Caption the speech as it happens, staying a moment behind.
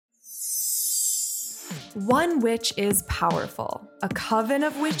One witch is powerful. A coven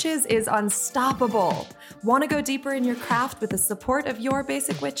of witches is unstoppable. Want to go deeper in your craft with the support of your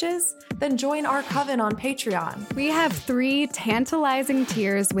basic witches? Then join our coven on Patreon. We have 3 tantalizing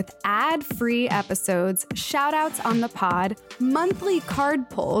tiers with ad-free episodes, shout-outs on the pod, monthly card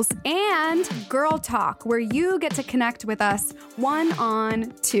pulls, and Girl Talk, where you get to connect with us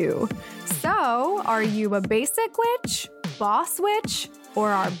 1-on-2. So, are you a basic witch, boss witch, or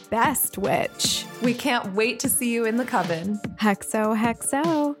our best witch? We can't wait to see you in the coven. Hexo,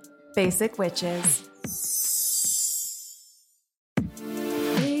 hexo. Basic witches.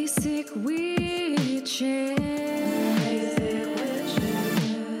 Basic witches.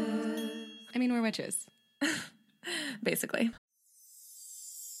 I mean, we're witches. Basically.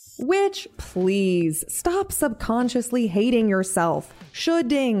 Witch, please stop subconsciously hating yourself,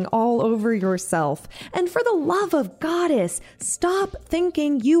 shoulding all over yourself. And for the love of goddess, stop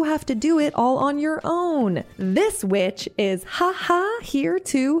thinking you have to do it all on your own. This witch is here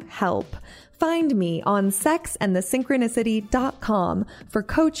to help. Find me on sexandthesynchronicity.com for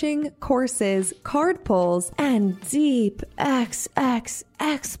coaching, courses, card pulls, and deep XX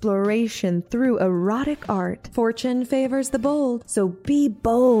exploration through erotic art. Fortune favors the bold, so be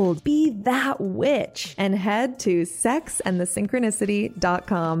bold, be that witch, and head to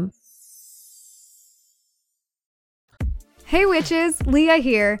sexandthesynchronicity.com. Hey witches, Leah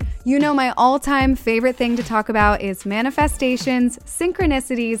here. You know my all-time favorite thing to talk about is manifestations,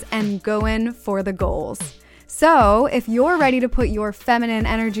 synchronicities, and going for the goals. So if you're ready to put your feminine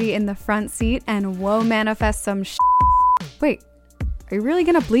energy in the front seat and manifest some Wait, are you really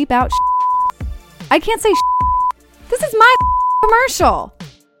gonna bleep out I can't say This is my commercial.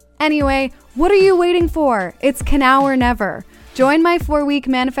 Anyway, what are you waiting for? It's Now or Never. Join my 4-week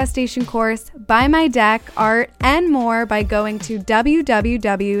manifestation course, buy my deck, art, and more by going to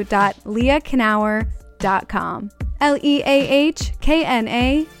www.leahknauer.com.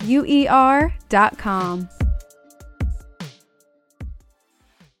 LEAHKNAUER.com.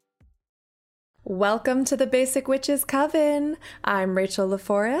 Welcome to the Basic Witches Coven. I'm Rachel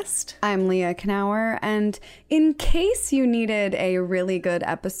LaForest. I'm Leah Knauer, and in case you needed a really good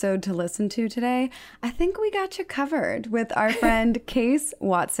episode to listen to today, I think we got you covered with our friend Case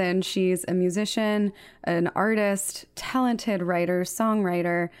Watson. She's a musician, an artist, talented writer,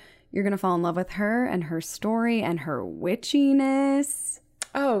 songwriter. You're going to fall in love with her and her story and her witchiness.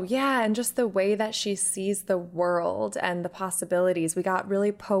 Oh, yeah, and just the way that she sees the world and the possibilities. We got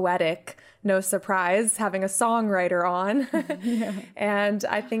really poetic, no surprise, having a songwriter on. Yeah. And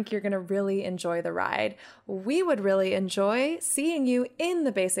I think you're going to really enjoy the ride. We would really enjoy seeing you in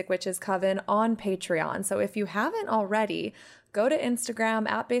the Basic Witches Coven on Patreon. So if you haven't already, go to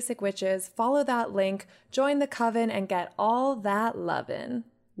Instagram at Basic Witches, follow that link, join the coven, and get all that lovin'.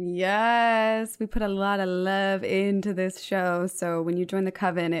 Yes, we put a lot of love into this show. So when you join the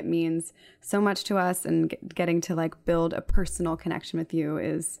coven, it means so much to us, and getting to build a personal connection with you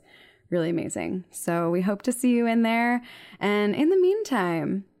is really amazing. So we hope to see you in there. And in the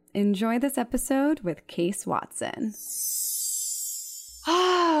meantime, enjoy this episode with Case Watson.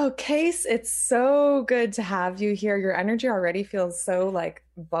 Oh, Case, it's so good to have you here. Your energy already feels so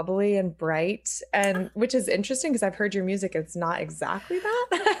bubbly and bright, and which is interesting because I've heard your music. It's not exactly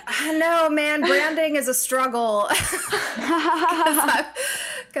that. I know, man. Branding is a struggle.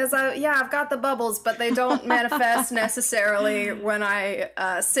 Because I've got the bubbles, but they don't manifest necessarily when I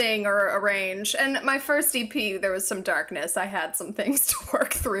sing or arrange. And my first EP, there was some darkness. I had some things to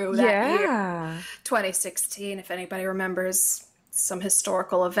work through that year. 2016, if anybody remembers some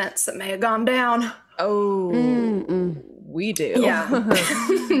historical events that may have gone down. Oh, we do. Yeah.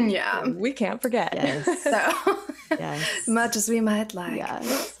 Yeah. We can't forget. Yes. So, Yes. much as we might like.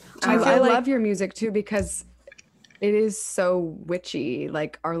 Yes. I love your music too, because it is so witchy.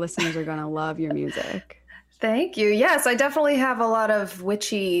 Our listeners are going to love your music. Thank you. Yes, I definitely have a lot of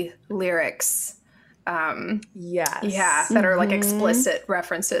witchy lyrics. Yes. Yeah, that are explicit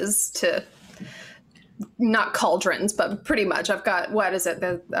references to not cauldrons, but pretty much. I've got, what is it?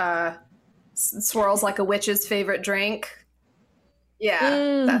 The swirls like a witch's favorite drink.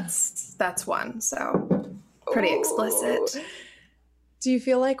 Yeah, that's one. So pretty explicit. Do you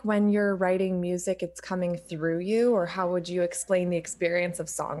feel like when you're writing music, it's coming through you, or how would you explain the experience of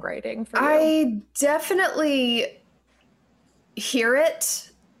songwriting for you? I definitely hear it.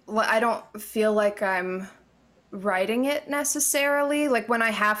 I don't feel like I'm writing it necessarily. When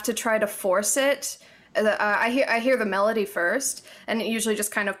I have to try to force it, I hear the melody first, and it usually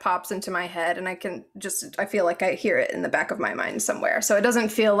just kind of pops into my head, and I feel like I hear it in the back of my mind somewhere. So it doesn't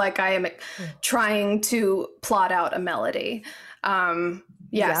feel like I am trying to plot out a melody.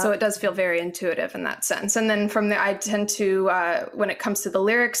 Yeah, so Yep. it does feel very intuitive in that sense. And then from there, I tend to, when it comes to the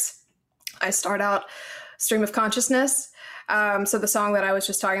lyrics, I start out stream of consciousness. So the song that I was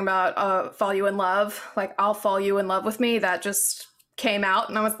just talking about, Fall You in Love, like I'll Fall You in Love with Me, that just came out.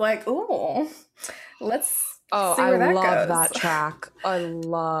 And I was like, ooh, let's Oh, see where I that love goes. that track. I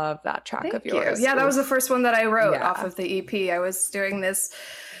love that track Thank of you. yours. Yeah, that was the Oof. first one that I wrote Yeah. off of the EP. I was doing this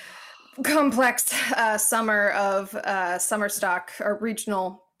complex summer of summer stock or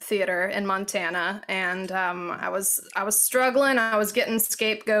regional theater in Montana, and I was struggling. I was getting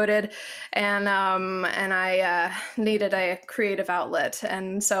scapegoated, and I needed a creative outlet.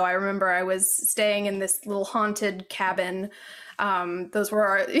 And so I remember I was staying in this little haunted cabin. Those were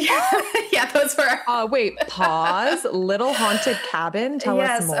our yeah, those were our Wait, pause. Little haunted cabin. Tell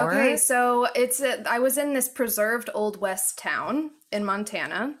us more. Okay, so I was in this preserved Old West town in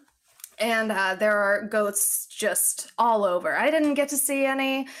Montana, and there are ghosts just all over. I didn't get to see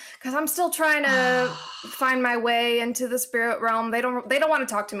any because I'm still trying to find my way into the spirit realm. They don't want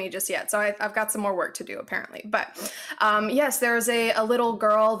to talk to me just yet, so I've got some more work to do apparently. But yes, there's a little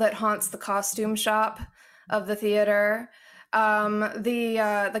girl that haunts the costume shop of the theater.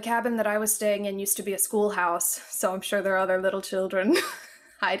 The cabin that I was staying in used to be a schoolhouse, so I'm sure there are other little children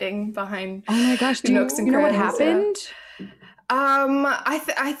hiding behind. Oh my gosh, do you nooks and know what crannies, yeah. happened?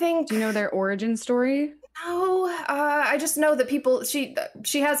 I think Do you know their origin story? no. I just know that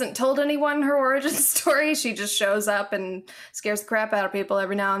she hasn't told anyone her origin story. She just shows up and scares the crap out of people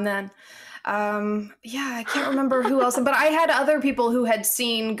every now and then. Yeah, I can't remember who else, but I had other people who had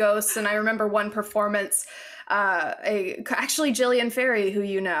seen ghosts, and I remember one performance. Actually Jillian Ferry, who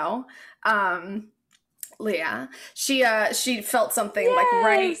you know, Leah, she felt something like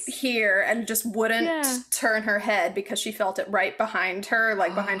right here and just wouldn't turn her head because she felt it right behind her,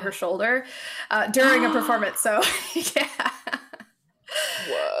 like behind her shoulder, during a performance. So yeah.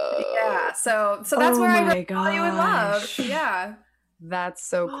 Whoa. Yeah. So that's where I wrote Fall You in Love. gosh. Yeah. That's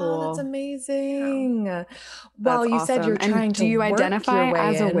so Oh, cool. that's amazing. Well, That's you said you're awesome. trying And to do you work identify your way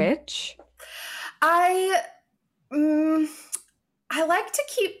as a in. witch? I like to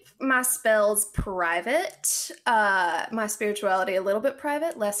keep my spells private, my spirituality a little bit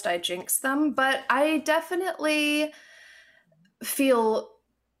private, lest I jinx them. But I definitely feel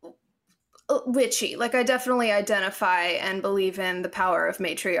witchy. Like I definitely identify and believe in the power of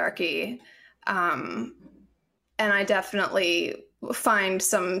matriarchy, and I definitely find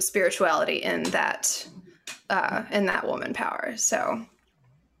some spirituality in that woman power. So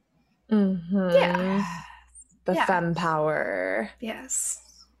Mhm. yeah. The Yeah. femme power. Yes.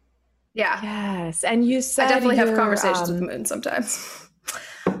 Yeah. Yes. And you said I definitely have you're, conversations with the moon sometimes.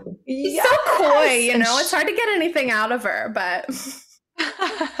 She's yes! so coy, you And know. It's hard to get anything out of her, but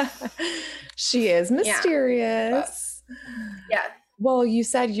she is mysterious. yeah. Well, you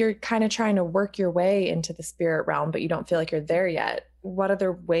said you're kind of trying to work your way into the spirit realm, but you don't feel like you're there yet. What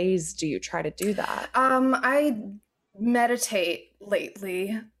other ways do you try to do that? I meditate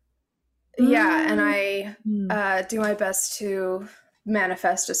lately. Yeah, and I do my best to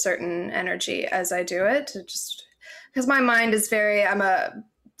manifest a certain energy as I do it. Just because my mind is I'm a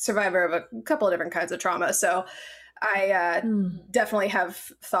survivor of a couple of different kinds of trauma, so I definitely have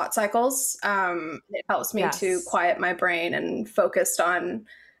thought cycles. It helps me to Yes. quiet my brain and focused on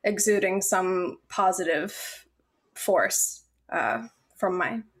exuding some positive force from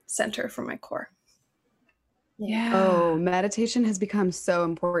my center, from my core. Yeah. Oh, meditation has become so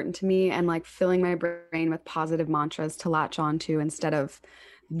important to me, and like filling my brain with positive mantras to latch onto instead of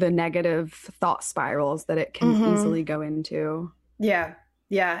the negative thought spirals that it can Mhm. easily go into. Yeah.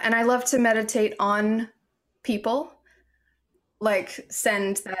 Yeah. And I love to meditate on people, like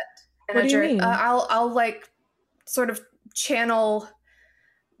send that What do you energy. mean? I'll like sort of channel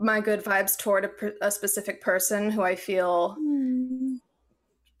my good vibes toward a specific person who I feel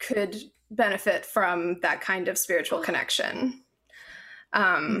could benefit from that kind of spiritual connection.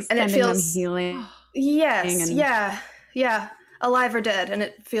 And it Sending them feels healing. yes, and- yeah, alive or dead, and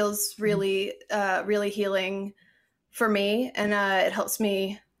it feels really, really healing for me, and it helps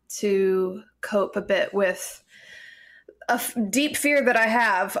me to cope a bit with a deep fear that I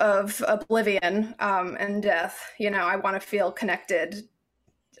have of oblivion and death. You know, I want to feel connected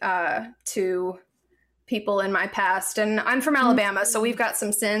to people in my past, and I'm from Alabama, so we've got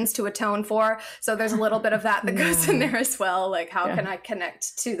some sins to atone for, so there's a little bit of that goes in there as well, like how can I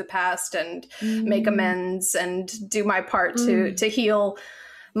connect to the past and make amends and do my part to heal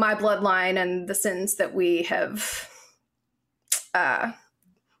my bloodline and the sins that we have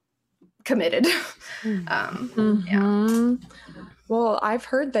committed. Mhm. Well, I've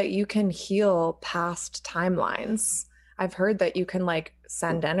heard that you can heal past timelines. I've heard that you can like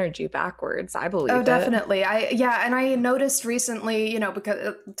send energy backwards. I believe Oh, it. definitely. And I noticed recently,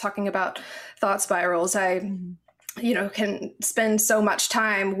 because talking about thought spirals, I can spend so much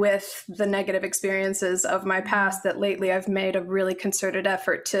time with the negative experiences of my past that lately I've made a really concerted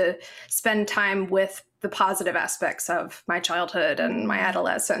effort to spend time with the positive aspects of my childhood and my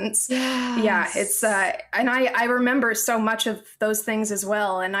adolescence. Yeah, it's and I remember so much of those things as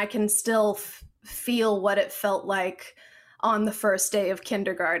well, and I can still feel what it felt like on the first day of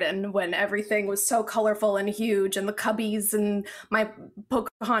kindergarten when everything was so colorful and huge, and the cubbies and my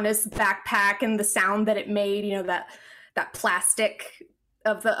Pocahontas backpack and the sound that it made, that plastic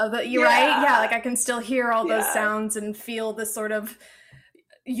of the you're right. Yeah, like I can still hear all those sounds and feel the sort of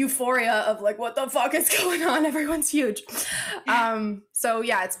euphoria of like, what the fuck is going on? Everyone's huge. So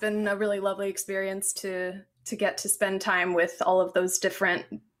yeah, it's been a really lovely experience to get to spend time with all of those different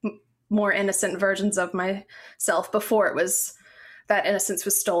more innocent versions of myself before it was that innocence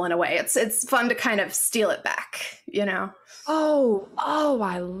was stolen away. It's fun to kind of steal it back, Oh,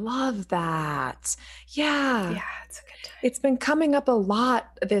 I love that. Yeah, it's a good time. It's been coming up a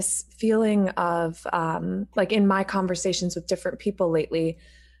lot, this feeling of like in my conversations with different people lately,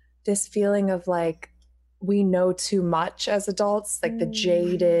 this feeling of like we know too much as adults, like the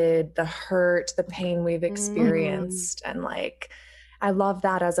jaded, the hurt, the pain we've experienced, and like I love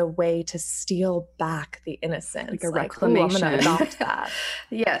that as a way to steal back the innocence. Like a reclamation. I'm going to adopt that.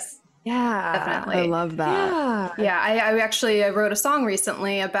 Yes. Yeah. Definitely. I love that. Yeah. I actually wrote a song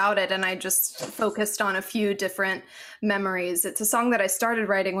recently about it, and I just focused on a few different memories. It's a song that I started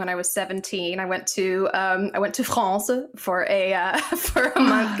writing when I was 17. I went to France for a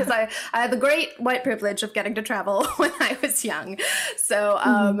month because I had the great white privilege of getting to travel when I was young. So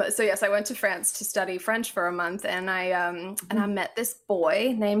yes, I went to France to study French for a month, and I met this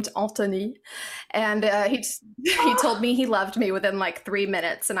boy named Anthony, and he told me he loved me within like 3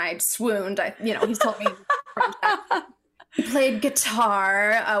 minutes, and I swooned. He told me he played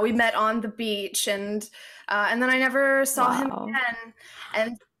guitar. We met on the beach, and then I never saw him again.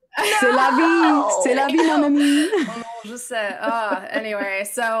 And C'est la vie, mon ami. Je sais. Anyway,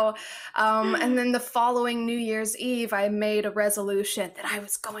 so and then the following New Year's Eve, I made a resolution that I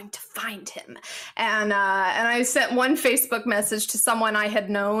was going to find him, and I sent one Facebook message to someone I had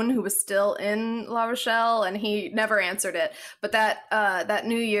known who was still in La Rochelle, and he never answered it. But that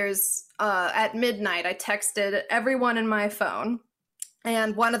New Year's at midnight, I texted everyone in my phone,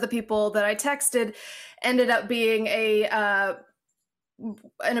 and one of the people that I texted ended up being an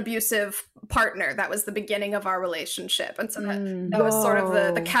abusive partner. That was the beginning of our relationship, and so that was sort of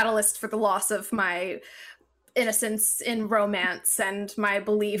the catalyst for the loss of my innocence in romance and my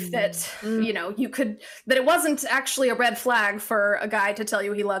belief that that it wasn't actually a red flag for a guy to tell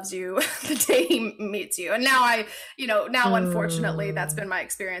you he loves you the day he meets you. And now unfortunately that's been my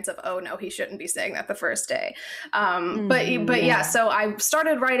experience of, oh no, he shouldn't be saying that the first day. But yeah, so I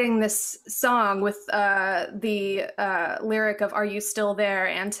started writing this song with the lyric of "Are you still there,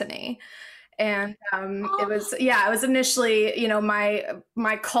 Antony?" And it was initially,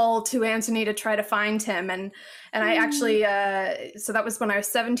 my call to Antony to try to find him. And I actually, so that was when I was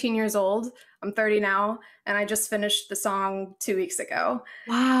 17 years old. I'm 30 now. And I just finished the song 2 weeks ago.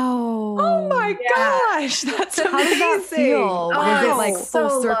 Wow. Oh my gosh. That's amazing. How did that feel? Was it like so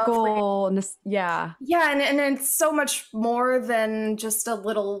full circle? lovely. Yeah. Yeah. And it's so much more than just a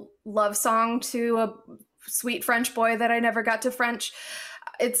little love song to a sweet French boy that I never got to French.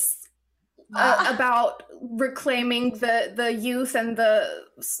 It's about reclaiming the youth and the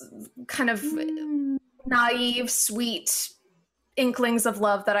kind of naive, sweet inklings of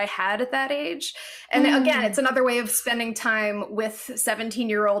love that I had at that age. And again, it's another way of spending time with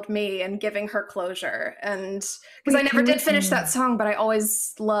 17-year-old me and giving her closure. And because I never did finish that song, but I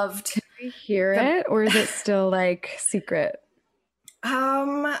always loved. Can we hear it, or is it still like secret?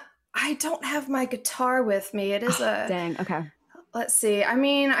 I don't have my guitar with me. It is Dang. Okay. Let's see. I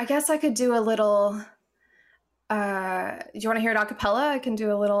mean, I guess I could do a little. Do you want to hear it a cappella? I can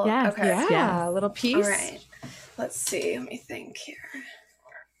do a little. Yes, okay. yes. Yeah, a little piece. All right. Let's see. Let me think here.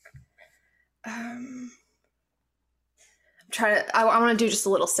 I'm trying to. I want to do just a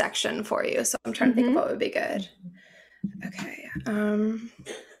little section for you, so I'm trying to think of what would be good. Okay.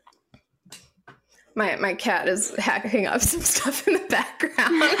 My cat is hacking up some stuff in the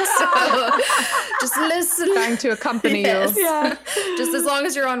background, so just listen. Trying to accompany Yes. you. Yeah. Just as long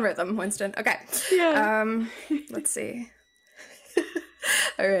as you're on rhythm, Winston. Okay. Yeah. Let's see.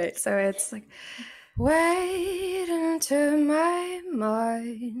 All right. So it's like, wait into my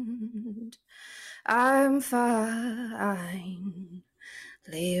mind. I'm finally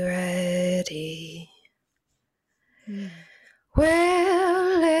ready.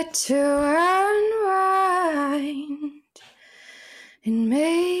 Will it unwind in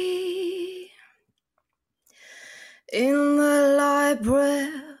May? In the library,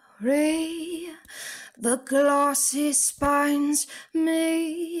 the glossy spines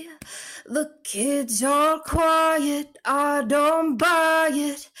me. The kids are quiet, I don't buy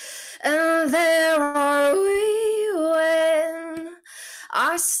it. And there are we when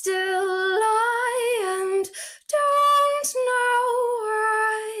I still lie and don't know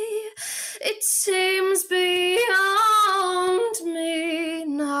why. It seems beyond me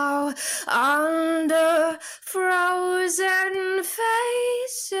now. Under frozen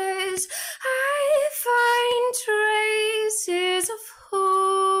faces, I find traces of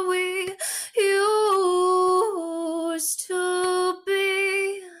who we used to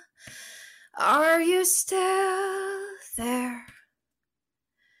be. Are you still there,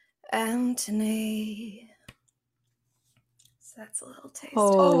 Anthony? So that's a little taste.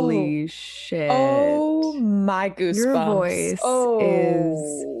 Holy shit. Oh my goosebumps. Your voice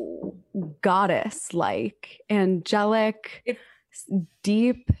is goddess-like, angelic,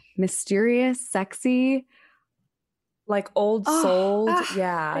 deep, mysterious, sexy. like old souled.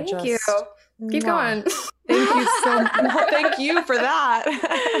 Yeah. Thank just, you. Keep going. Thank you so much. No, thank you for that.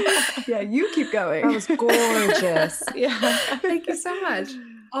 Yeah, you keep going. That was gorgeous. Yeah. Thank you so much.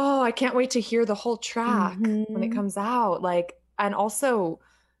 Oh, I can't wait to hear the whole track when it comes out. Like, and also,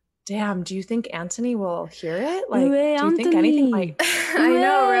 damn, do you think Anthony will hear it? Like, do you think anything might? I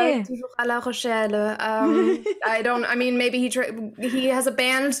know, right? Toujours à La Rochelle. I mean, maybe he has a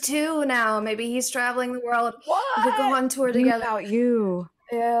band too now. Maybe he's traveling the world. What? We could go on tour Think together. about you.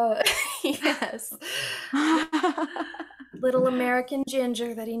 Yeah. Yes. Little American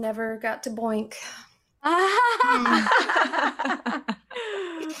ginger that he never got to boink.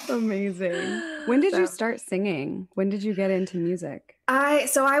 Amazing. When did you start singing? When did you get into music?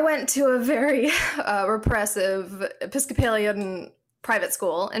 I went to a very repressive Episcopalian private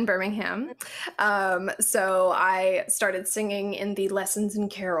school in Birmingham. So I started singing in the Lessons and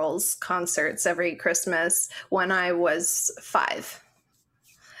Carols concerts every Christmas when I was 5.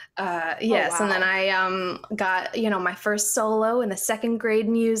 Yes, and then I got, my first solo in a 2nd grade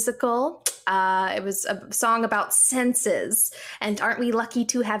musical. It was a song about senses, and aren't we lucky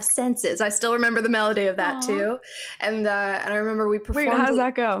to have senses? I still remember the melody of that too, and I remember we performed. Wait, how does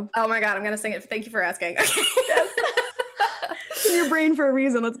that go? Oh my God, I'm gonna sing it. Thank you for asking. Okay. It's in your brain for a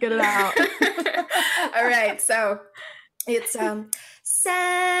reason. Let's get it out. All right, so it's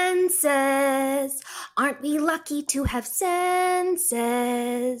senses. Aren't we lucky to have senses?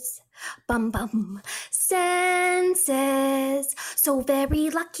 Bum bum. Senses. So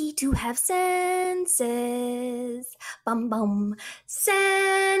very lucky to have senses. Bum bum.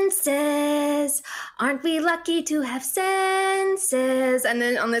 Senses. Aren't we lucky to have senses? And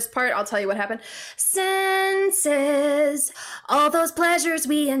then on this part, I'll tell you what happened. Senses. All those pleasures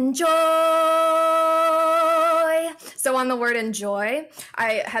we enjoy. So on the word enjoy,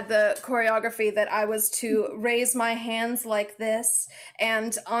 I had the choreography that I was to raise my hands like this,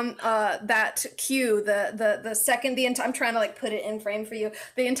 and on that cue, the second, I'm trying to like put it in frame for you.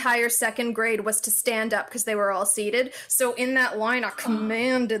 The entire 2nd grade was to stand up because they were all seated. So in that line, I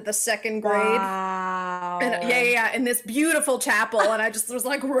commanded the 2nd grade. Wow. And, yeah, in this beautiful chapel, and I just was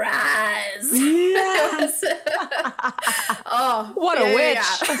like, rise. Yes. Oh, What a witch.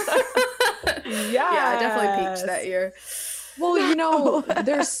 Yeah, I definitely peaked that year. Well,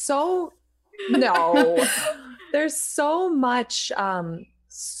 there's so much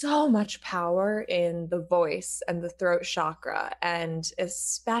power in the voice and the throat chakra, and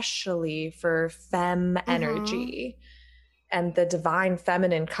especially for femme energy and the divine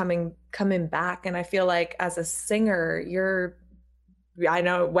feminine coming back. And I feel like as a singer, I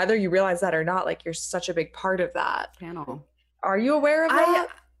know whether you realize that or not, like you're such a big part of that. Channel. Are you aware of that?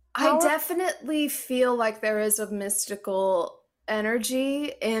 I definitely feel like there is a mystical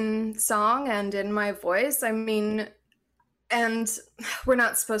energy in song and in my voice. I mean, and we're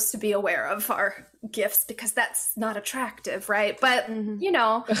not supposed to be aware of our gifts because that's not attractive, right? But,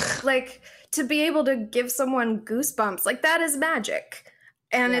 like to be able to give someone goosebumps, like that is magic.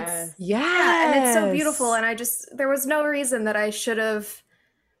 And and it's so beautiful. And there was no reason that I should have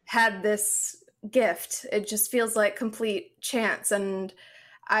had this gift. It just feels like complete chance. And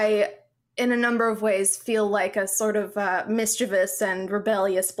I, in a number of ways, feel like a sort of mischievous and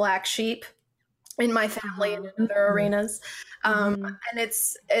rebellious black sheep in my family and in other arenas. And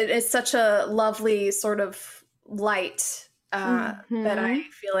it's such a lovely sort of light that I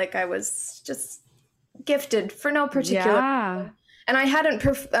feel like I was just gifted for no particular reason. And I hadn't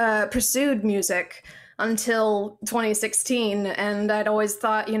pursued music until 2016. And I'd always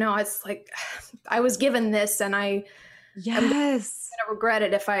thought, you know, it's like I was given this and I'm Yes. gonna regret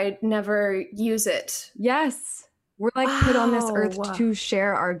it if I never use it. Yes. We're like put on this earth Wow. to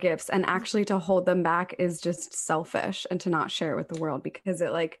share our gifts, and actually to hold them back is just selfish, and to not share it with the world, because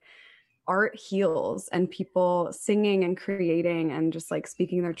it like art heals, and people singing and creating and just like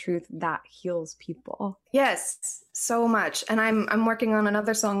speaking their truth, that heals people. Yes, so much. And I'm working on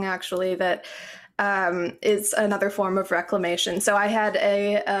another song actually that is another form of reclamation. So I had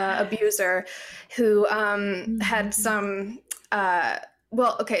a abuser who had some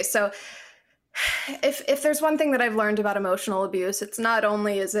so if there's one thing that I've learned about emotional abuse, it's not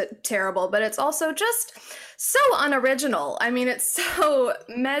only is it terrible, but it's also just so unoriginal. I mean, it's so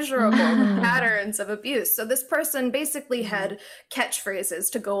measurable, the patterns of abuse. So this person basically had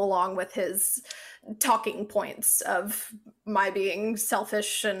catchphrases to go along with his talking points of my being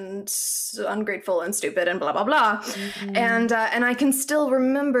selfish and ungrateful and stupid and blah blah blah. And I can still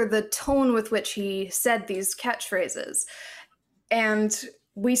remember the tone with which he said these catchphrases. And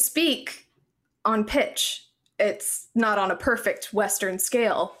we speak on pitch. It's not on a perfect Western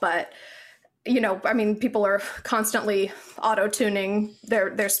scale, but you know, I mean, people are constantly auto-tuning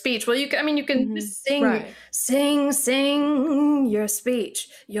their speech. Well, you can just sing, Right. sing your speech.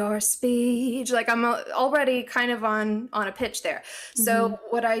 Like I'm already kind of on a pitch there. So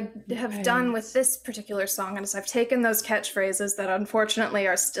what I have done with this particular song is I've taken those catchphrases that unfortunately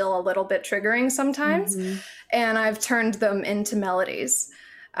are still a little bit triggering sometimes, and I've turned them into melodies.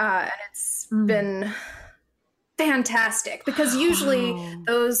 And it's been fantastic, because usually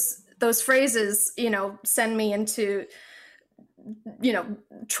those phrases, you know, send me into, you know,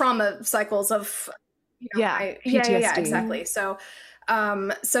 trauma cycles of, you know, PTSD. yeah, exactly. So,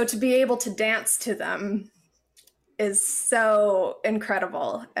 so to be able to dance to them is so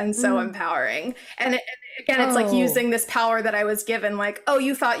incredible and so empowering. And again, it's like using this power that I was given, like, oh,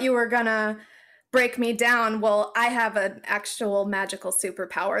 you thought you were gonna break me down. Well, I have an actual magical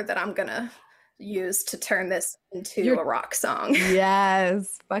superpower that I'm gonna use to turn this into a rock song.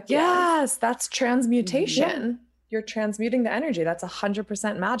 Yes. Fuck yeah. Yes, that's transmutation. You're transmuting the energy. That's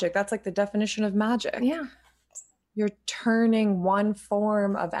 100% magic. That's like the definition of magic. Yeah. You're turning one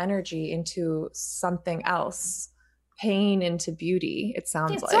form of energy into something else. Pain into beauty, it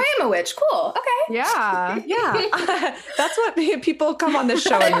sounds So like. I am a witch. Cool. Okay. Yeah. Yeah. That's what people come on this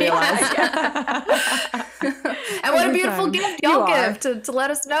show and realize. And what a beautiful time. gift You y'all are. give to let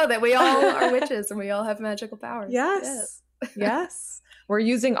us know that we all are witches and we all have magical powers. Yes. Yes. We're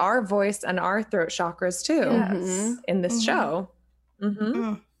using our voice and our throat chakras too Yes. in this show.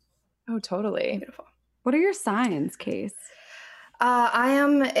 Mm. Oh, totally. Beautiful. What are your signs, Case?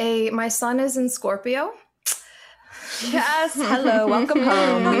 My sun is in Scorpio. Yes. Hello. Welcome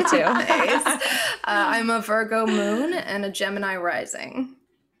home. Me too. Nice. I'm a Virgo moon and a Gemini rising.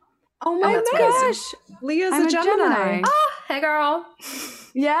 Oh my that's what I gosh. Leah's I'm a Gemini. Oh, hey girl.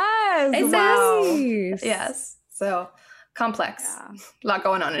 Yes. Hey, sis. Wow. Nice. Yes. So complex. Yeah. A lot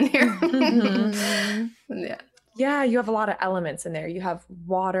going on in here. Yeah. Yeah, you have a lot of elements in there. You have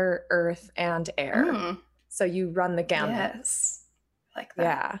water, earth, and air. Mm, So you run the gamut. yes. Like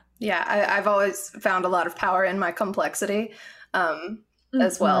that. Yeah. Yeah. I've always found a lot of power in my complexity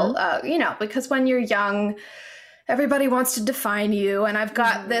as well. You know, because when you're young, everybody wants to define you. And I've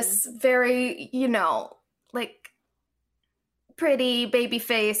got this very, you know, like pretty baby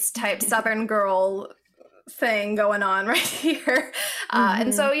face type Southern girl thing going on right here.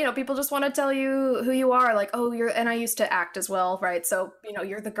 And so, you know, people just want to tell you who you are, like, oh, and I used to act as well, right? So, you know,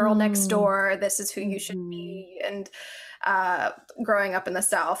 you're the girl next door. This is who you should be. And growing up in the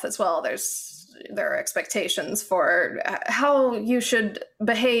South as well, there are expectations for how you should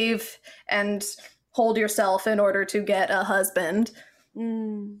behave and hold yourself in order to get a husband.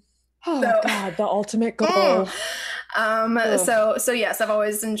 Oh So- God, the ultimate goal. So yes, I've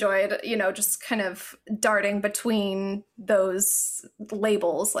always enjoyed, you know, just kind of darting between those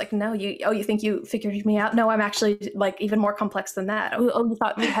labels. Like, no, you think you figured me out? No, I'm actually like even more complex than that. Oh, you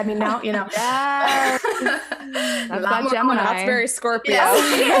thought you had me now? You know. Yes. That's that Gemini. That's very Scorpio.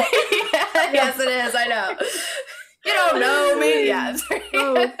 Yes, it is. I know. You don't know me. Yeah.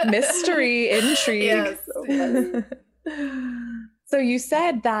 Mystery, intrigue. Yes. So you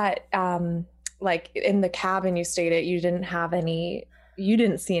said that like in the cabin you stayed at, you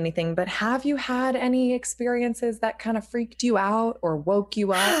didn't see anything, but have you had any experiences that kind of freaked you out or woke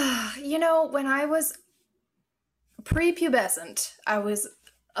you up? You know, when I was prepubescent, I was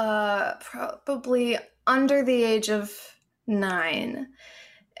probably under the age of 9.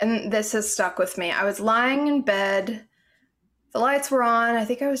 And this has stuck with me. I was lying in bed. The lights were on. I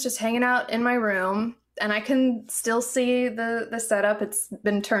think I was just hanging out in my room. and I can still see the setup. It's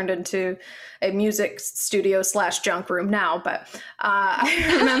been turned into a music studio / junk room now, but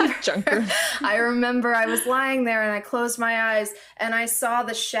I remember Junk room. I remember I was lying there and I closed my eyes and I saw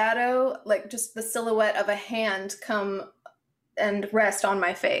the shadow, like just the silhouette of a hand, come and rest on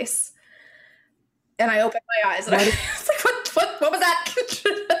my face. And I opened my eyes and I was like, what was that?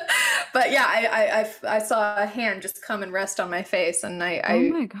 But yeah, I saw a hand just come and rest on my face, and Oh I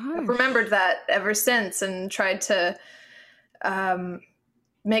my gosh. remembered that ever since and tried to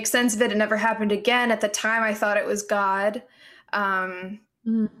make sense of it. It never happened again. At the time, I thought it was God. I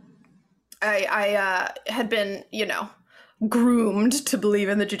had been, groomed to believe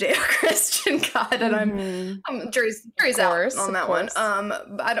in the Judeo-Christian God, and I'm jury's out on that one.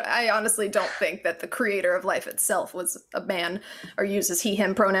 I honestly don't think that the creator of life itself was a man or uses he,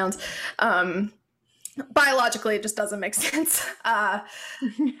 him pronouns. Biologically, it just doesn't make sense.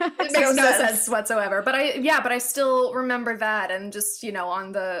 It makes no sense whatsoever. But I still remember that, and just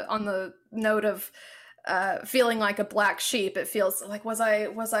on the note of feeling like a black sheep, it feels like was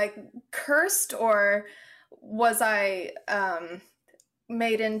I cursed, or was I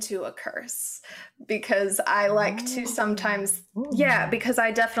made into a curse? Because I like to sometimes, because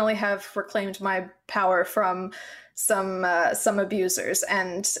I definitely have reclaimed my power from some abusers,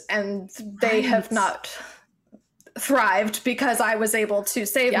 and they have not thrived because I was able to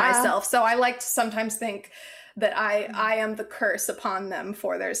save myself. So I like to sometimes think that I am the curse upon them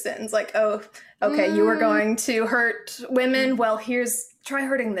for their sins. Like, oh, okay, you were going to hurt women. Well, try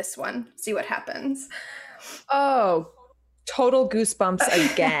hurting this one. See what happens. Oh, total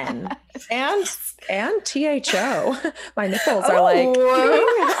goosebumps again. and THO. My nipples are like,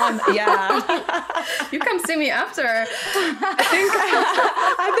 You come see me after. I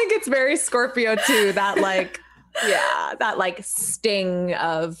think it's very Scorpio too. That sting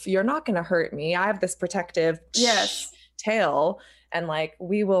of, you're not going to hurt me. I have this protective tail, and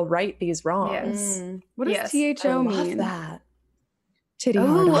we will right these wrongs. What does THO mean? That. Titty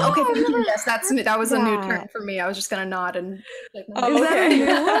Oh, okay. Yes, that was a new term for me. I was just gonna nod and. Is that a new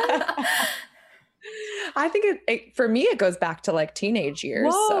one? I think it for me it goes back to teenage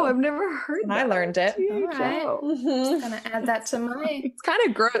years. Whoa, so I've never heard that. I learned it. All right. Just gonna add that to my. It's kind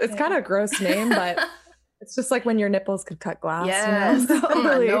of gross. It's kind of a gross name, but it's just like when your nipples could cut glass. Yes,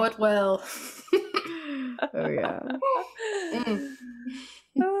 Totally. I know it well. Oh yeah.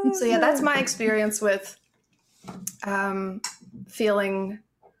 So yeah, that's my experience with feeling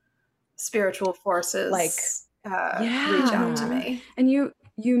spiritual forces reach out to me. And you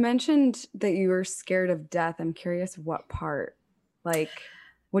mentioned that you were scared of death. I'm curious what part.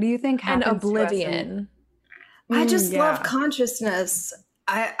 What do you think happens? And oblivion. I just love consciousness.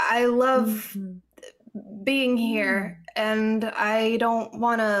 I love being here, and I don't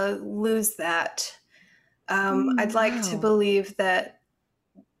want to lose that. I'd like to believe that,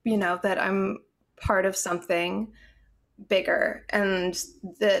 that I'm part of something bigger, and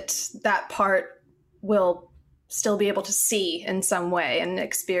that part will still be able to see in some way and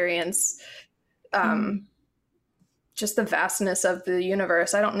experience just the vastness of the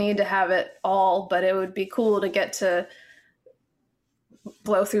universe. I don't need to have it all, but it would be cool to get to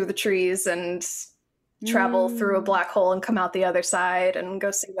blow through the trees and travel through a black hole and come out the other side and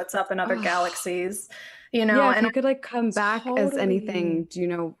go see what's up in other galaxies. Yeah, if you could come back as anything, do you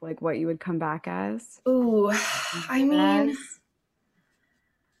know what you would come back as? Ooh, I mean,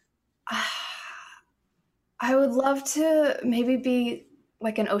 I would love to maybe be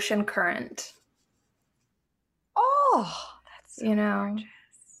like an ocean current. Oh, that's so gorgeous.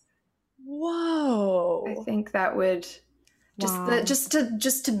 Whoa. I think that would just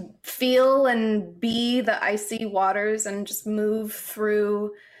to feel and be the icy waters and just move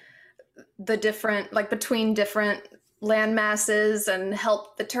through the different, between different land masses and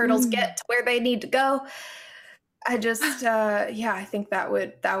help the turtles get to where they need to go. I just I think that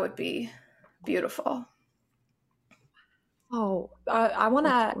would be beautiful. Oh, I want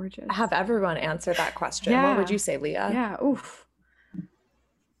to have everyone answer that question. What would you say, Leah? Yeah. Oof.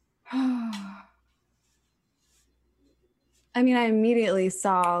 I mean, I immediately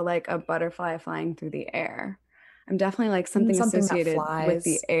saw a butterfly flying through the air. I'm definitely something associated with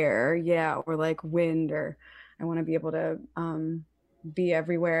the air. Yeah. Or wind, or I want to be able to be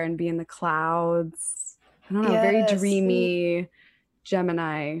everywhere and be in the clouds. I don't know, very dreamy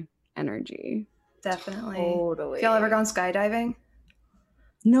Gemini energy. Definitely. Totally. Have y'all ever gone skydiving?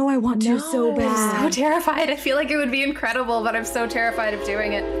 No, I want to so bad. I'm so terrified. I feel like it would be incredible, but I'm so terrified of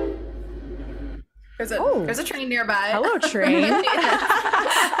doing it. There's a train nearby. Hello, train.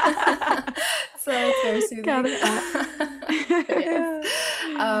 So it's very soothing. Got it. Yes.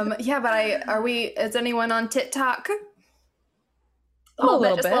 Yeah, but is anyone on TikTok? A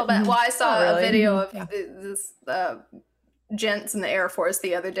little just bit. a little bit. Well, I saw Not a really. video of this gents in the Air Force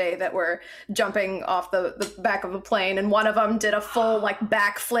the other day that were jumping off the back of a plane, and one of them did a full like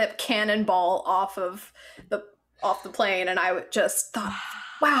backflip cannonball off the plane, and I just thought,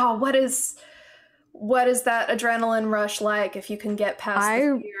 wow, what is that adrenaline rush like if you can get past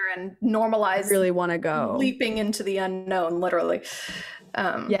the fear and normalize really want to go leaping into the unknown, literally.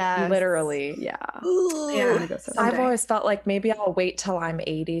 Yeah, literally. yeah. Yeah. I've always felt like maybe I'll wait till I'm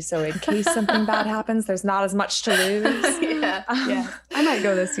 80, so in case something bad happens, there's not as much to lose. Yeah. I might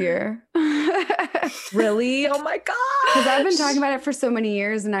go this year. Really? Oh my god! Because I've been talking about it for so many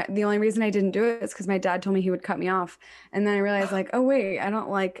years, and the only reason I didn't do it is because my dad told me he would cut me off, and then I realized like, oh wait, I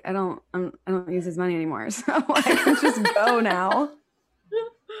don't use his money anymore, so I can just go now.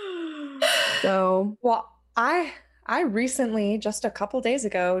 So Well, I recently, just a couple days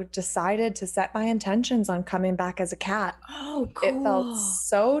ago, decided to set my intentions on coming back as a cat. oh, cool. It felt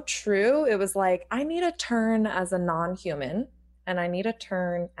so true. It was like, I need a turn as a non-human and I need a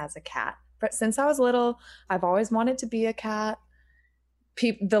turn as a cat. But since I was little, I've always wanted to be a cat.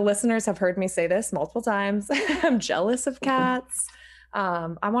 The listeners have heard me say this multiple times. I'm jealous of cats.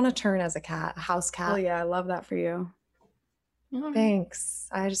 I want to turn as a cat, a house cat. Oh yeah, I love that for you. Thanks.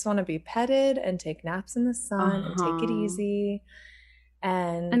 I just want to be petted and take naps in the sun and take it easy.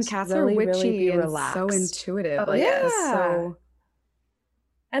 And cats really, are witchy really be and relaxed. so intuitive. Oh, like, yeah. it's so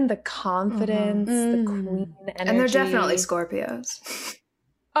And the confidence, the queen energy. And they're definitely Scorpios.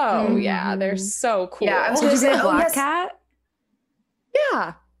 Oh, yeah. They're so cool. Yeah, I was Did gonna you get say, a black cat?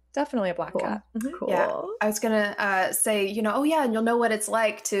 Yeah, definitely a black cat. Mhm. Cool. Yeah, I was gonna say, oh yeah, and you'll know what it's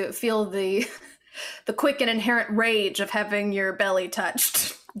like to feel the quick and inherent rage of having your belly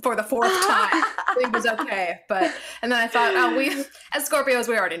touched for the fourth time. It was okay, and then I thought, oh, we as Scorpios,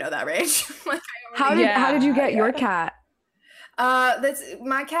 we already know that rage. Like, How did you get your cat? that's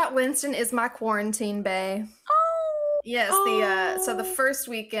my cat Winston is my quarantine bae. Yes, so the first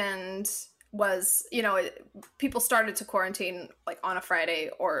weekend was, people started to quarantine like on a Friday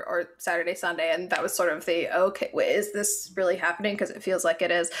or Saturday, Sunday, and that was sort of okay, wait, is this really happening? Because it feels like it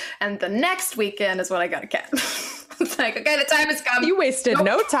is. And the next weekend is when I got a cat. It's like, okay, the time has come. You wasted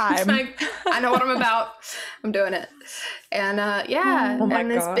no time. Like, I know what I'm about. I'm doing it. And Oh my and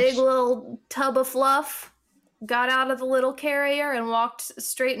this gosh. big little tub of fluff got out of the little carrier and walked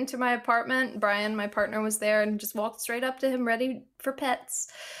straight into my apartment. Brian, my partner, was there and just walked straight up to him, ready for pets.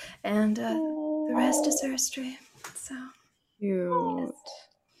 And the rest is history. So, Cute.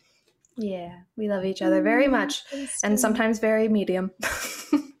 yeah, we love each other very much. And sometimes very medium.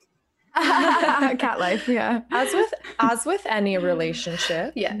 Cat life, yeah. As with any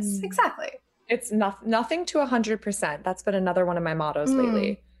relationship, Yes, exactly. it's nothing to 100%. That's been another one of my mottos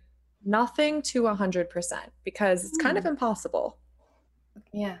lately. Nothing to 100%, because it's kind of impossible.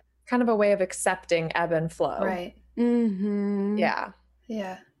 Yeah, Kind of a way of accepting ebb and flow. right. Mm-hmm. Yeah.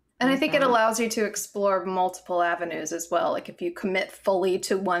 Yeah. And I think it allows you to explore multiple avenues as well. Like if you commit fully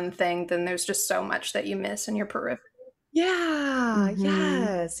to one thing, then there's just so much that you miss in your periphery. Yeah.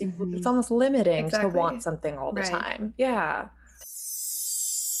 Yes. It's almost limiting to Exactly. want something all the Right. time. Yeah.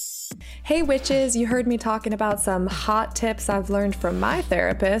 Hey witches, you heard me talking about some hot tips I've learned from my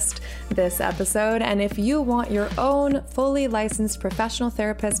therapist this episode, and if you want your own fully licensed professional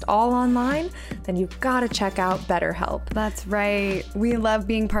therapist all online, then you've got to check out BetterHelp. That's right. We love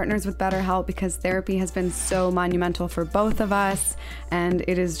being partners with BetterHelp because therapy has been so monumental for both of us, and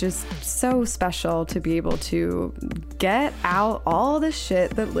it is just so special to be able to get out all the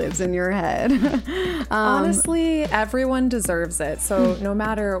shit that lives in your head. Honestly, everyone deserves it. So no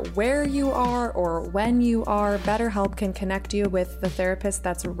matter where you are or when you are, BetterHelp can connect you with the therapist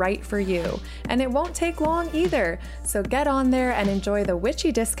that's right for you. And it won't take long either. So get on there and enjoy the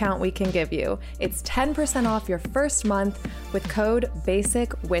witchy discount we can give you. It's 10% off your first month with code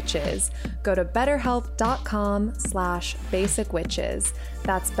BASICWITCHES. Go to betterhelp.com/basicwitches.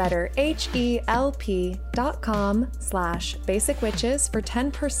 That's betterhelp.com/basicwitches for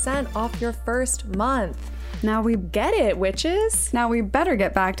 10% off your first month. Now we Get it, witches? Now we better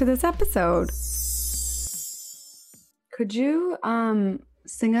get back to this episode. Could you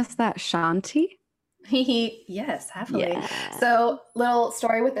sing us that shanty? Yes, happily. Yeah. So, little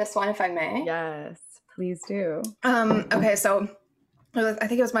story with this one, if I may. Yes, please do. Okay, so I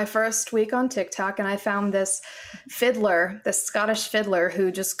think it was my first week on TikTok, and I found this fiddler, this Scottish fiddler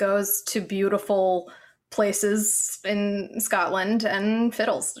who just goes to beautiful places in Scotland and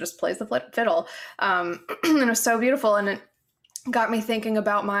fiddles, just plays the fiddle. And it was so beautiful, and it got me thinking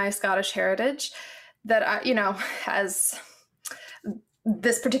about my Scottish heritage that I, as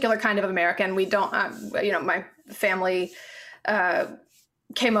this particular kind of American. We don't, my family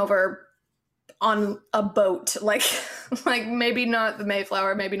came over on a boat, like maybe not the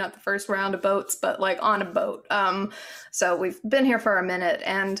Mayflower, maybe not the first round of boats, but like on a boat. So we've been here for a minute,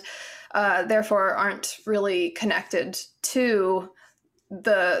 and therefore aren't really connected to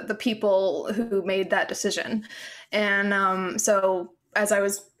the people who made that decision. And so as I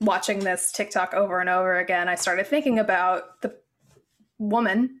was watching this TikTok over and over again, I started thinking about the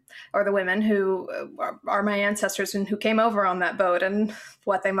woman or the women who are my ancestors and who came over on that boat, and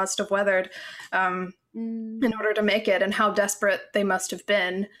what they must have weathered in order to make it, and how desperate they must have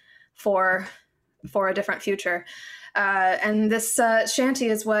been for a different future. And this shanty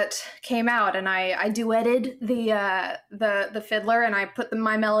is what came out, and I duetted the fiddler, and I put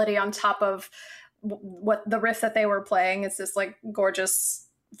my melody on top of what the riff that they were playing. It's this like gorgeous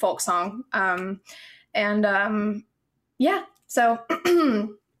folk song, so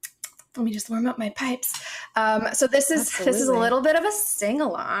let me just warm up my pipes. So this is a little bit of a sing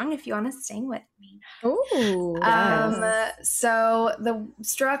along if you want to sing with me. Ooh. So the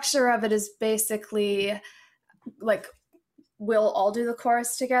structure of it is basically like we'll all do the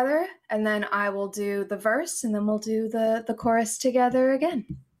chorus together, and then I will do the verse, and then we'll do the chorus together again.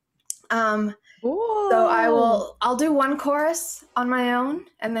 So I'll do one chorus on my own,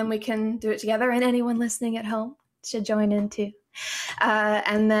 and then we can do it together, and anyone listening at home should join in too.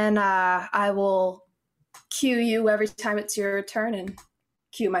 And then I will cue you every time it's your turn, and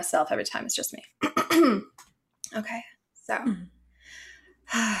cue myself every time it's just me. Okay, so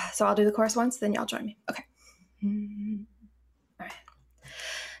I'll do the chorus once, then y'all join me. Okay. All right.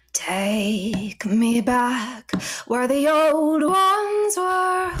 Take me back where the old ones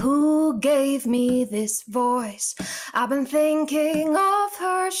were, who gave me this voice. I've been thinking of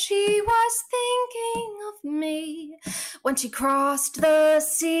her, she was thinking of me, when she crossed the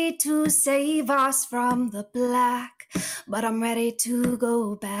sea to save us from the black. But I'm ready to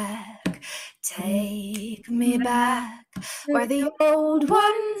go back. Take me back where the old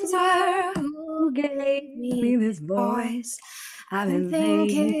ones were, who gave me this voice. I've been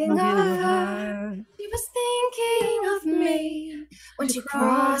thinking of her, she was thinking of me, when she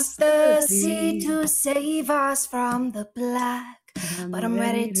crossed the sea to save us from the black. But I'm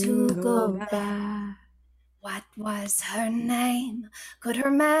ready to go back. What was her name? Could her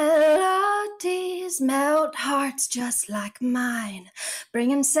melodies melt hearts just like mine,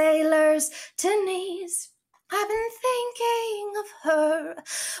 bringing sailors to knees? I've been thinking of her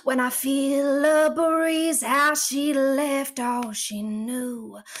when I feel a breeze, how she left all she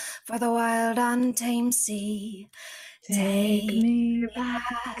knew for the wild, untamed sea. Take me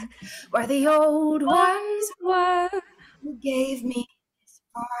back where the old ones were, who gave me this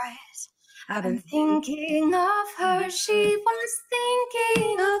voice. I've been thinking of her, she was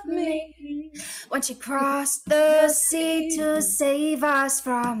thinking of me, when she crossed the sea to save us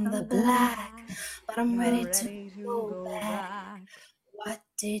from the black. But I'm ready to go back. What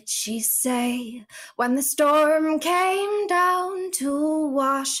did she say when the storm came down to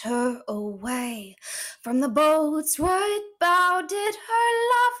wash her away from the boat's white bow? Did her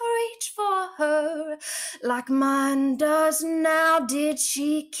love reach for her like mine does now? Did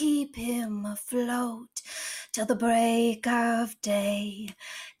she keep him afloat till the break of day?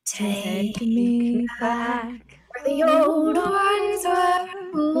 Take me back where the old ones were,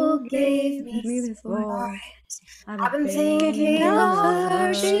 who gave me this voice. I've been thinking of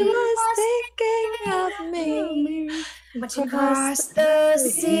her, she was thinking of me, when she crossed the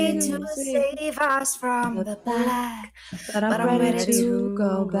sea to save us from the black. But I'm ready to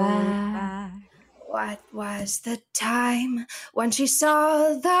go back. What was the time when she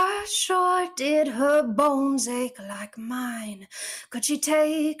saw the shore? Did her bones ache like mine? Could she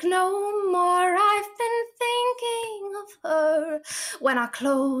take no more? I've been thinking of her when I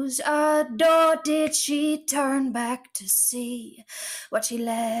closed a door. Did she turn back to see what she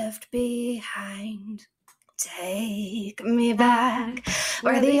left behind? Take me back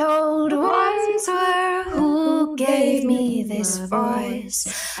where the old ones were, who gave me this voice.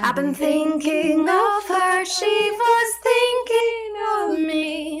 I've been thinking of her, she was thinking of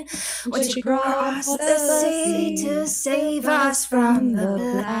me, when she crossed the sea to save us from the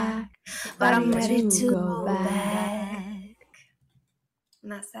black. But I'm ready to go back.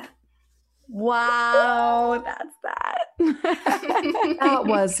 And that's that. Wow, that's that. That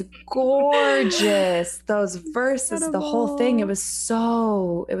was gorgeous. Those verses, the whole thing, it was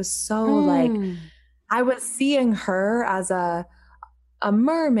so like, I was seeing her as a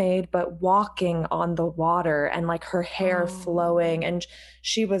mermaid, but walking on the water, and like her hair flowing, and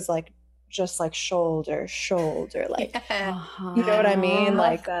she was like just like shoulder, like, Uh-huh. you know what I mean?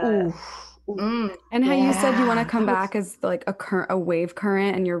 Like, that. ooh. And how you said you want to Yeah. come back as like a wave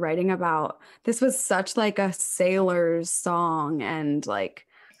current, and you're writing about this was such like a sailor's song and like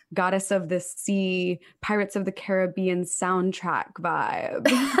Goddess of the Sea, Pirates of the Caribbean soundtrack vibe.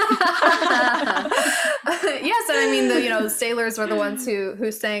 Yes, and I mean the sailors were the ones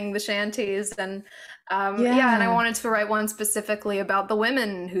who sang the shanties, and yeah, and I wanted to write one specifically about the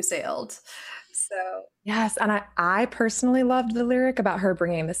women who sailed. So Yes, and I personally loved the lyric about her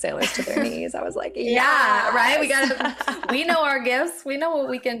bringing the sailors to their knees. I was like, yeah, right. yes. We know our gifts. We know what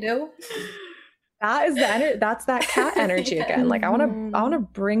we can do. That is that's that cat energy again. Like I want to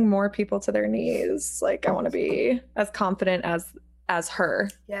bring more people to their knees. Like I want to be as confident as her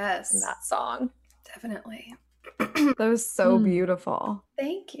Yes, in that song. definitely. That was so beautiful.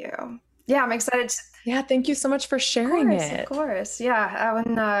 Thank you. Yeah, I'm excited to Yeah, thank you so much for sharing it. Of course. Yeah.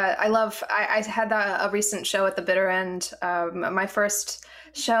 I had a recent show at the Bitter End. My first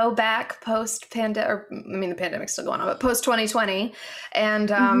show back post-pandemic, or I mean, the pandemic's still going on, but post-2020. And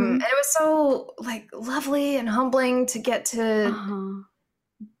it was so like lovely and humbling to get to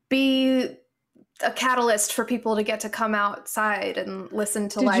be a catalyst for people to get to come outside and listen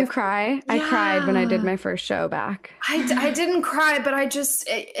to live. Did you cry? I cried when I did my first show back. I didn't cry, but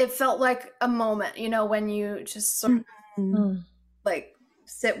it felt like a moment, when you just sort of like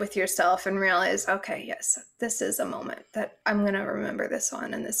sit with yourself and realize, okay, yes, this is a moment that I'm going to remember this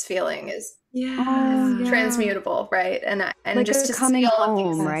one. And this feeling is transmutable. Right. And like just to coming see all of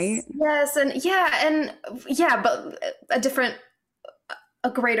home, these, right? Yes. But a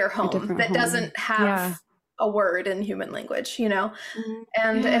greater home that doesn't have a word in human language, and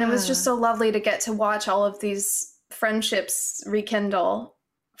it was just so lovely to get to watch all of these friendships rekindle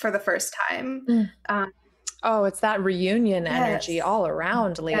for the first time. Oh, it's that reunion energy all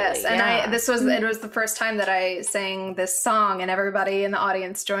around lately. Yes, and it was the first time that I sang this song, and everybody in the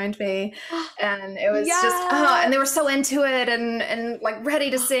audience joined me, and it was and they were so into it and like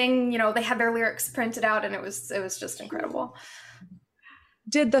ready to sing. They had their lyrics printed out, and it was just incredible.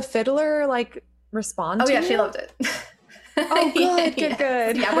 Did the fiddler like respond? Oh to yeah, you? she loved it. Oh, good,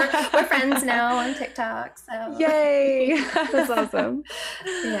 good. Yeah, we're friends now on TikTok. So yay, that's awesome.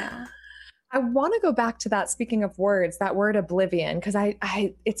 Yeah. I want to go back to that. Speaking of words, that word oblivion, because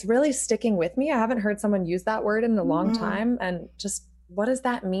it's really sticking with me. I haven't heard someone use that word in a long time, and just what does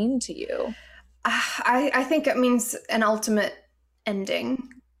that mean to you? I think it means an ultimate ending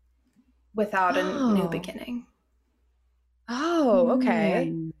without a new beginning. Oh,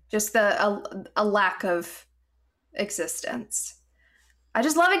 okay. Just a lack of existence. I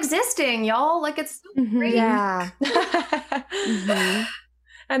just love existing, y'all. Like it's so great. Yeah.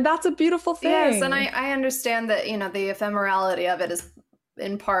 And that's a beautiful thing. Yes, and I understand that, the ephemerality of it is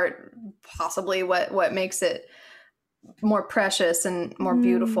in part possibly what makes it more precious and more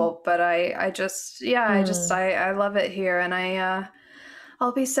beautiful. But I love it here, and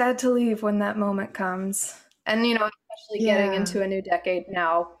I'll be sad to leave when that moment comes. And especially getting into a new decade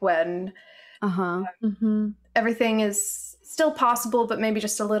now when everything is still possible, but maybe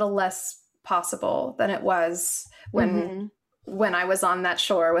just a little less possible than it was when I was on that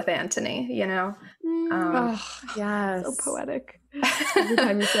shore with Anthony, yes. So poetic. Every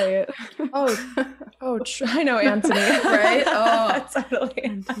time you say it. I know Anthony, right? Oh,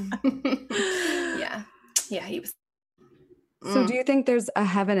 totally. Yeah, he was. So do you think there's a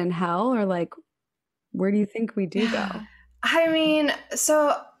heaven and hell, or like, where do you think we do go? I mean,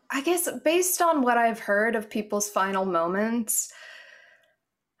 so I guess based on what I've heard of people's final moments,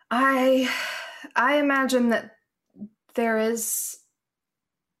 I imagine that there is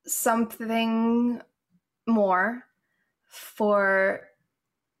something more for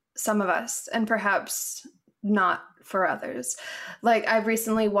some of us, and perhaps not for others. Like I've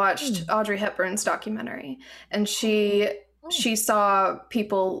recently watched Audrey Hepburn's documentary, and she saw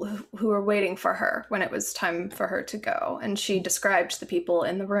people who were waiting for her when it was time for her to go, and she described the people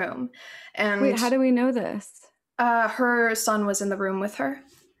in the room. And wait, how do we know this? Her son was in the room with her,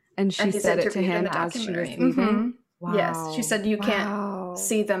 and she said it to him as she was leaving. Wow. Yes, she said, "You can't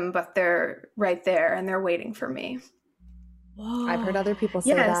see them, but they're right there, and they're waiting for me." Whoa. I've heard other people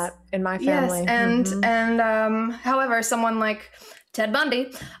say that in my family. Yes, and however, someone like Ted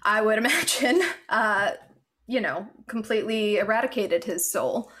Bundy, I would imagine, completely eradicated his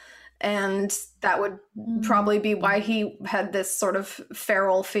soul. And that would probably be why he had this sort of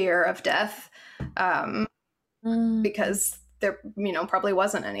feral fear of death, because there, probably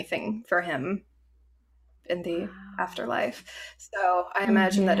wasn't anything for him in the afterlife. So I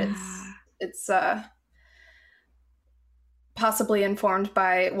imagine that it's possibly informed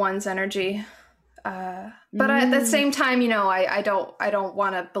by one's energy. But at the same time, I don't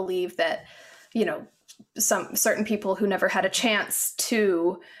want to believe that, some certain people who never had a chance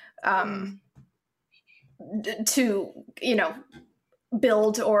to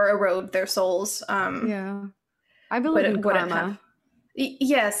build or erode their souls. Yeah. I believe in karma.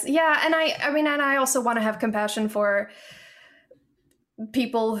 Yes. Yeah. And I also want to have compassion for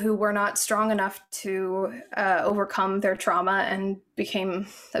people who were not strong enough to overcome their trauma and became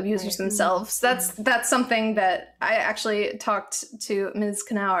abusers themselves. That's something that I actually talked to Ms.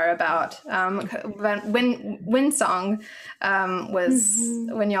 Knauer about. Wind Song was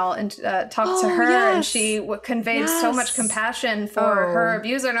when y'all talked to her, and she conveyed so much compassion for her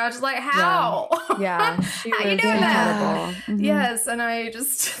abuser, and I was just like, how? Yeah. She how was you doing that? incredible. Yes, and I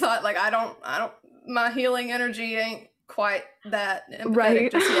just thought, like, I don't, my healing energy ain't quite that empathetic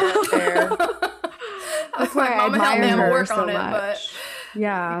Right. just yet. Fair. That's why I admire her work so on it, much. but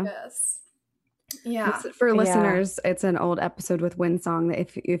Yeah. yes. Yeah. For listeners, it's an old episode with Wind Song that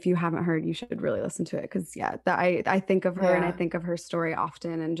if you haven't heard, you should really listen to it, because I think of her and I think of her story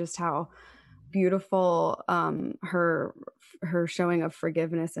often, and just how beautiful her showing of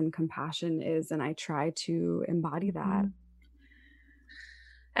forgiveness and compassion is, and I try to embody that.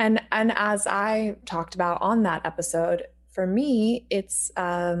 And as I talked about on that episode, for me, it's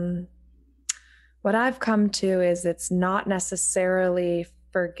what I've come to is it's not necessarily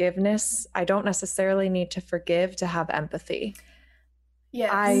forgiveness. I don't necessarily need to forgive to have empathy.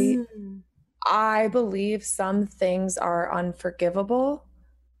 Yes. I believe some things are unforgivable,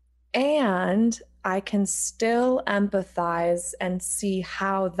 and I can still empathize and see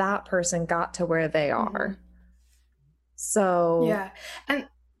how that person got to where they are. So yeah. And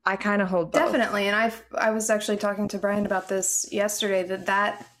I kind of hold both. definitely. And I was actually talking to Brian about this yesterday,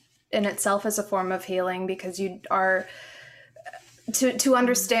 that in itself is a form of healing, because you are to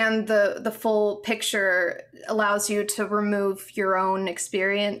understand the full picture allows you to remove your own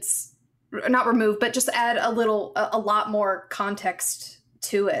experience, not remove, but just add a lot more context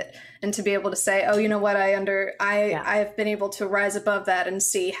to it, and to be able to say, oh, you know what, I've been able to rise above that and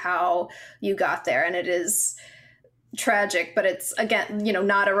see how you got there. And it is tragic, but it's, again,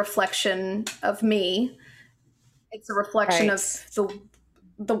 not a reflection of me. It's a reflection of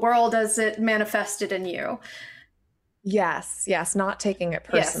the world as it manifested in you. Yes, not taking it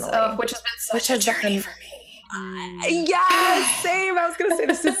personally. Yes, which has been such a journey for me. Yes, same. I was going to say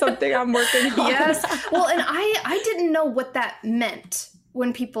this is something I'm working on. Yes. Well, and I didn't know what that meant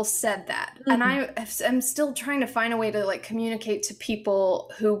when people said that. And I'm still trying to find a way to, like, communicate to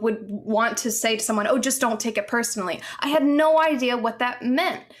people who would want to say to someone, oh, just don't take it personally. I had no idea what that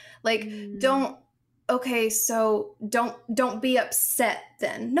meant. Like, so don't be upset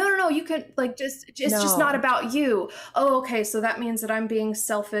then. No, you can, like, it's just not about you. Oh, okay, so that means that I'm being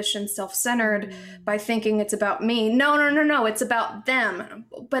selfish and self-centered by thinking it's about me. No, it's about them.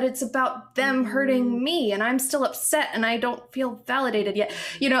 But it's about them hurting me, and I'm still upset, and I don't feel validated yet.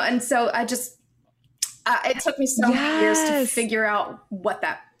 And so I just, it took me so many years to figure out what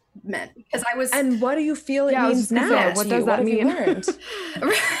that meant, because I was. And what do you feel it means now? What does that mean? Learned?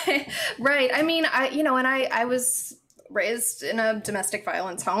 Right. I mean, I was raised in a domestic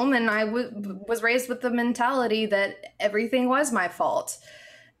violence home, and I was raised with the mentality that everything was my fault.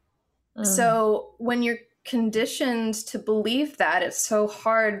 So when you're conditioned to believe that, it's so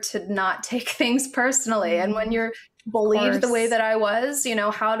hard to not take things personally. And when you're bullied the way that I was,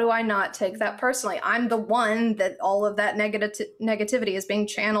 how do I not take that personally? I'm the one that all of that negativity is being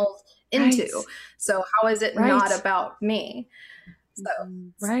channeled into. So how is it not about me?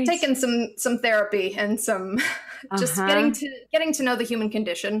 So taking some therapy and some just getting to know the human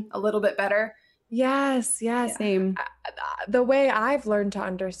condition a little bit better. Yes. Same. The way I've learned to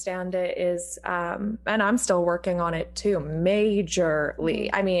understand it is, and I'm still working on it too, majorly.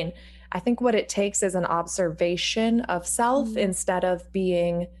 I mean, I think what it takes is an observation of self instead of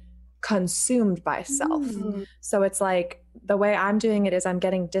being consumed by self. So it's like, the way I'm doing it is I'm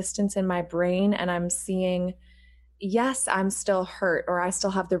getting distance in my brain, and I'm seeing, yes, I'm still hurt, or I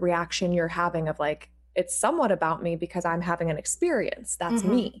still have the reaction you're having of, like, it's somewhat about me because I'm having an experience. That's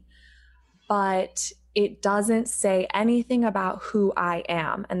me. But it doesn't say anything about who I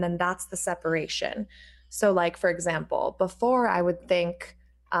am. And then that's the separation. So, like, for example, before I would think,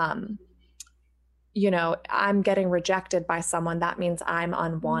 I'm getting rejected by someone, that means I'm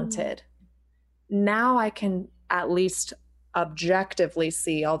unwanted. Now I can at least objectively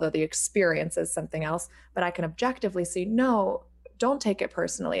see, although the experience is something else, but I can objectively see, no, don't take it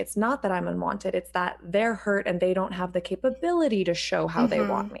personally. It's not that I'm unwanted. It's that they're hurt and they don't have the capability to show how they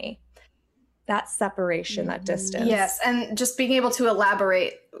want me. that separation, that distance. Yes, and just being able to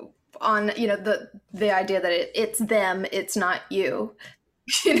elaborate on, you know, the idea that it's them, it's not you.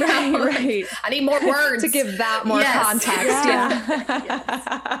 You know? Right. I need more words to give that more context.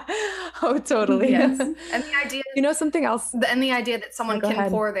 Yeah. Oh, totally. Yes. And the idea, you know, something else. and the idea that someone can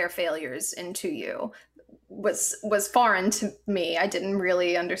ahead. pour their failures into you was foreign to me. I didn't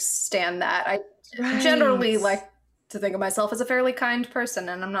really understand that. I generally like to think of myself as a fairly kind person,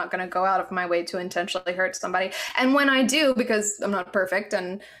 and I'm not going to go out of my way to intentionally hurt somebody. And when I do, because I'm not perfect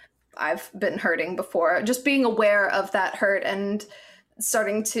and I've been hurting before, just being aware of that hurt and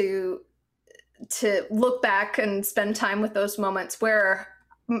starting to look back and spend time with those moments where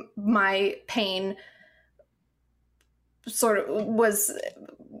my pain sort of was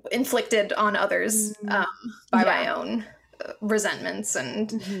inflicted on others by my own resentments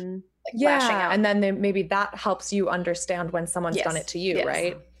and lashing out. And then maybe that helps you understand when someone's done it to you,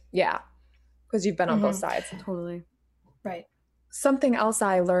 right? Yeah, because you've been on both sides. Totally. Right. Something else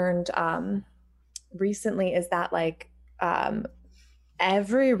I learned recently is that like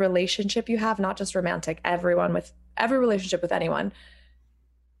every relationship you have, not just romantic, every relationship with anyone,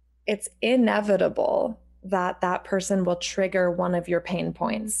 it's inevitable that that person will trigger one of your pain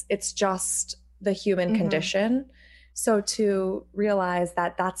points. It's just the human condition. So to realize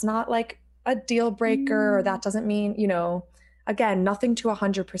that that's not like a deal breaker, or that doesn't mean, you know, again, nothing to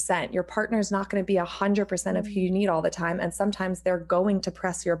 100%. Your partner's not going to be 100% of who you need all the time. And sometimes they're going to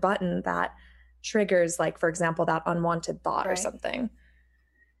press your button that triggers, like, for example, that unwanted thought or something.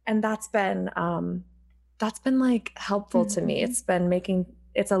 And that's been like helpful to me. It's been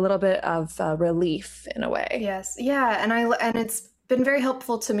it's a little bit of relief in a way. Yes. Yeah. And it's been very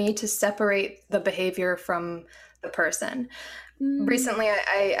helpful to me to separate the behavior from the person. Recently,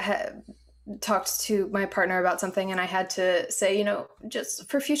 I had talked to my partner about something, and I had to say, you know, just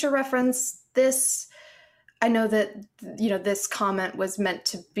for future reference, I know that, you know, this comment was meant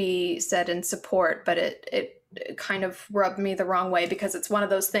to be said in support, but it kind of rubbed me the wrong way, because it's one of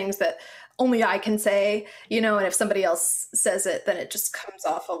those things that only I can say, you know, and if somebody else says it, then it just comes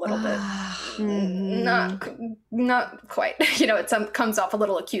off a little bit not quite, you know, it comes off a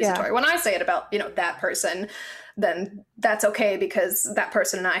little accusatory. When I say it about, you know, that person, then that's okay, because that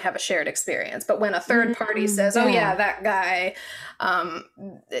person and I have a shared experience. But when a third party says, oh yeah, that guy,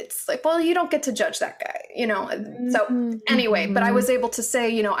 it's like, well, you don't get to judge that guy, you know? So anyway, but I was able to say,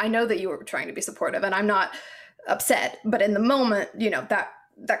 you know, I know that you were trying to be supportive and I'm not upset, but in the moment, you know, that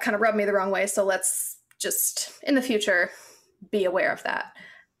kind of rubbed me the wrong way. So let's just in the future be aware of that.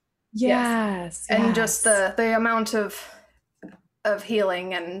 Yes. And just the amount of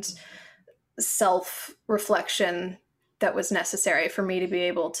healing and self-reflection that was necessary for me to be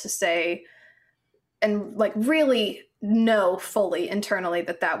able to say and like really know fully internally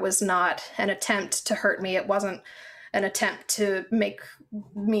that was not an attempt to hurt me. It wasn't an attempt to make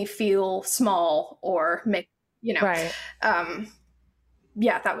me feel small or make, you know, that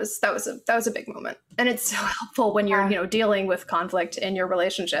was a big moment. And it's so helpful when you're, you know, dealing with conflict in your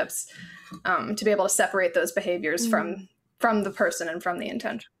relationships, to be able to separate those behaviors from the person and from the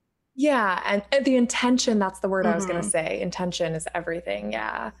intention. Yeah. And the intention, that's the word I was going to say. Intention is everything.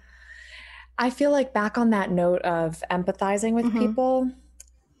 Yeah. I feel like back on that note of empathizing with people,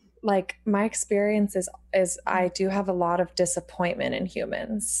 like my experience is I do have a lot of disappointment in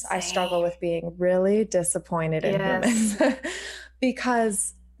humans. Same. I struggle with being really disappointed in humans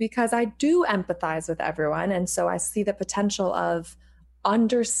because I do empathize with everyone. And so I see the potential of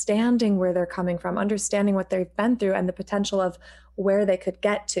understanding where they're coming from, understanding what they've been through, and the potential of where they could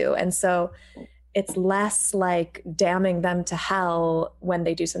get to. And so it's less like damning them to hell when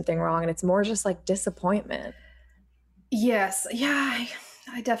they do something wrong. And it's more just like disappointment. Yes. Yeah.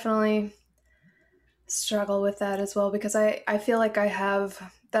 I definitely struggle with that as well, because I feel like I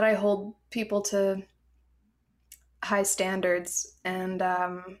hold people to high standards, and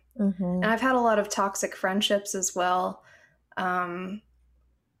I've had a lot of toxic friendships as well.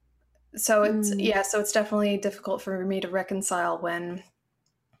 So it's definitely difficult for me to reconcile when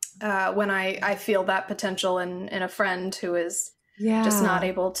I feel that potential in a friend who is just not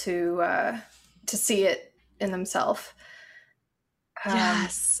able to see it in themselves.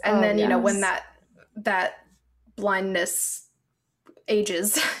 And then, you know, when that blindness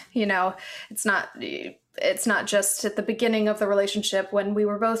ages, you know, it's not just at the beginning of the relationship when we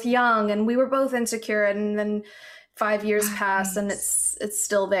were both young and we were both insecure, and then 5 years pass and it's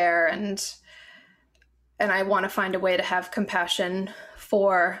still there. And I want to find a way to have compassion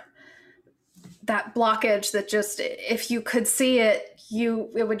for that blockage that just, if you could see it,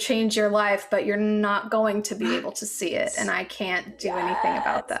 it would change your life, but you're not going to be able to see it. And I can't do anything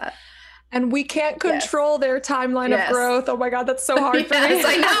about that. And we can't Yes. control their timeline Yes. of growth. Oh my God, that's so hard for me. Yes,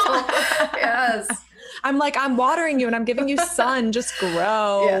 I know. Yes. I'm like, I'm watering you and I'm giving you sun. Just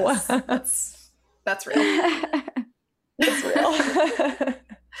grow. Yes. That's real. It's real.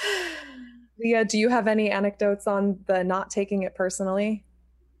 Leah, do you have any anecdotes on the not taking it personally?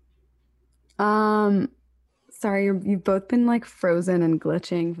 Sorry, you've both been like frozen and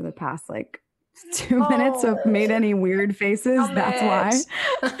glitching for the past like 2 minutes. So if I've made any weird faces, that's why.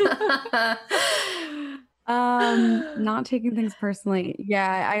 Not taking things personally.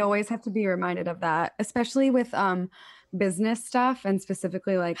 Yeah, I always have to be reminded of that, especially with business stuff and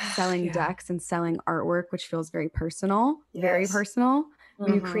specifically like selling Yeah. decks and selling artwork, which feels very personal, very Yes. personal.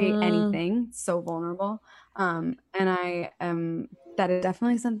 When you create Mhm. anything, it's so vulnerable. And I am that is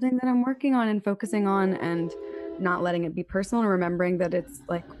definitely something that I'm working on and focusing on and not letting it be personal and remembering that it's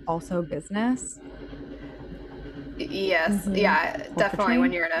like also business. Yes. Mhm. Yeah, definitely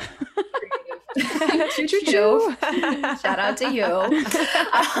when train. you're in a creative. Choo-choo. Shout out to you.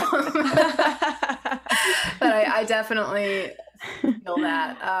 But I definitely feel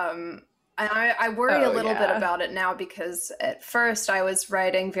that. And I worry a Oh, little bit yeah. about it now because at first I was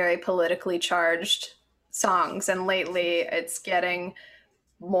writing very politically charged songs, and lately it's getting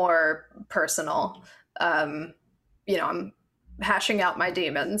more personal. I'm hashing out my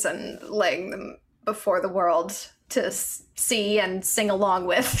demons and laying them before the world to see and sing along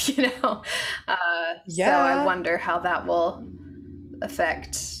with, So Yeah. I wonder how that will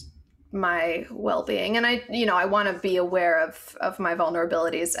affect my well-being. And I want to be aware of my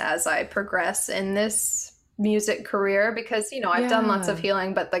vulnerabilities as I progress in this music career because, I've done lots of Yeah.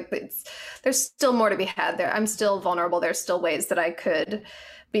 healing, but like there's still more to be had there. I'm still vulnerable. There's still ways that I could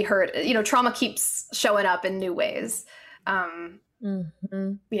be hurt. Trauma keeps showing up in new ways.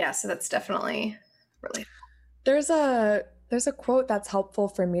 Mhm. Yeah, so that's definitely really There's a quote that's helpful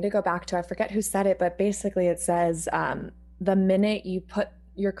for me to go back to. I forget who said it, but basically it says, the minute you put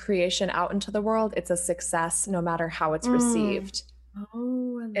your creation out into the world, it's a success no matter how it's received.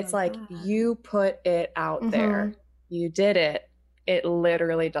 Oh, It's like you put it out there. You did it. It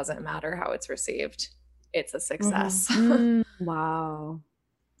literally doesn't matter how it's received. It's a success. Wow.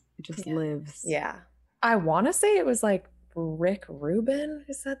 It just lives. Yeah. I want to say it was like Rick Rubin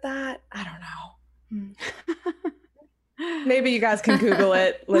who said that. I don't know. Maybe you guys can Google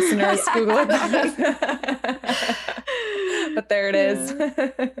it, listeners. Google it. But there it is.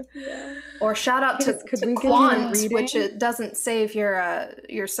 Or shout out to, Yes, could to we get a Quant, reading? which it doesn't save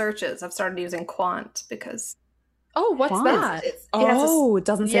your searches. I've started using Quant because Oh, what's Fun. that? it's Oh, it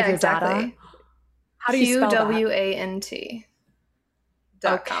doesn't save your data. exactly. How do you spell that? QWANT.com.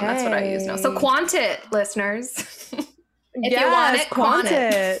 That's what I use now. So Okay. Quant it, listeners. If yes, you want it, quant Quant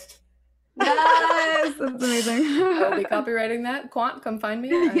it. it. Yes, that's amazing. I'll be copywriting that. Quant, come find me.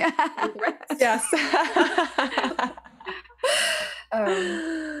 Yeah. Yes.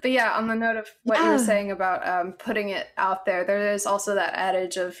 But yeah, on the note of what you were saying about putting it out there, there is also that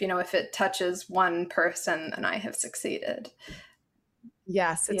adage of, if it touches one person, then I have succeeded.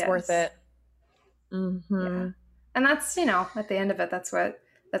 Yes, it's Yes. worth it. Mm-hmm. Yeah. And that's, at the end of it, that's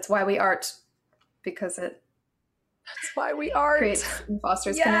why we art, because it That's why we art. creates and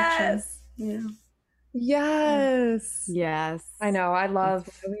fosters connection. Yeah. Yes. Yes. I know. I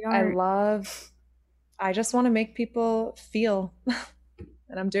just want to make people feel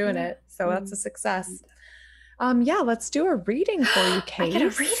and I'm doing it. So that's a success. Yeah, let's do a reading for you, Kate. I get a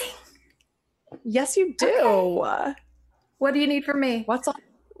reading. Yes, you do. What do you need from me? What's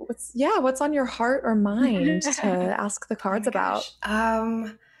on your heart or mind to ask the cards about?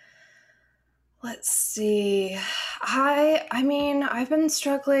 Let's see. I mean, I've been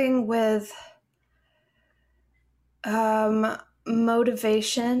struggling with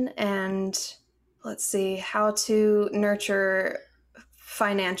motivation and let's see, how to nurture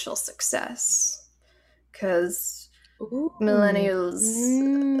financial success. Because millennials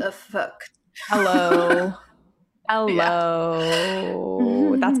fuck. Hello. Hello.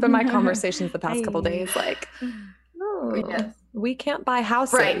 That's been my conversations the past couple days. Like, Yes. we can't buy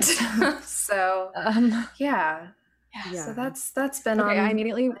houses. Right. So, yeah. Yeah. So that's been on. Okay, I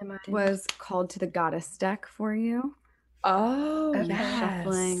immediately my mind. was called to the goddess deck for you. Oh, Okay. yes.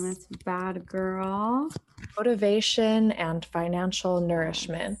 Shuffling. That's bad girl. Motivation and financial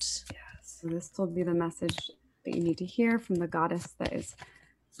nourishment. So this will be the message that you need to hear from the goddess that is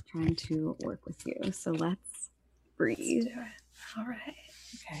trying to work with you. So let's breathe. Do it. All right.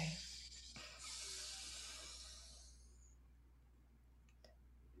 Okay.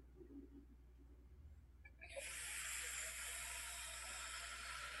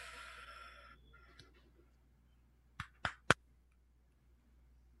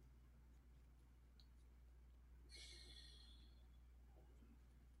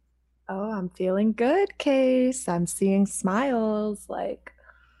 I'm feeling good, Case. I'm seeing smiles. Like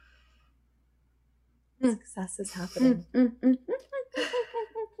success is happening. Because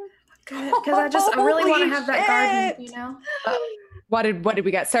I really want to have that garden, you know? What did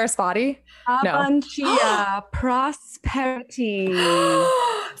we get? Sarasvati? No. Abundantia, prosperity.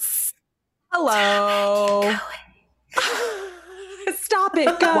 Hello. Stop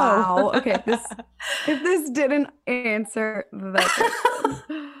it. Go. Wow. Okay. If this didn't answer the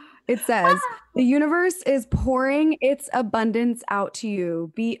question. It says, the universe is pouring its abundance out to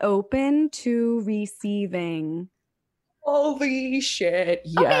you. Be open to receiving. Holy shit.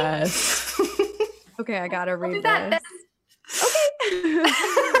 Yes. Okay, I gotta read do that this.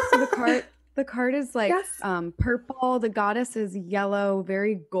 Okay. So the card is like purple. The goddess is yellow,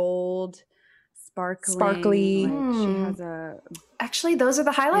 very gold, sparkly. Like she has a Actually, those are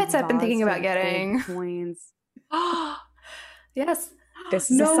the highlights I've been thinking about getting. Coins. Yes.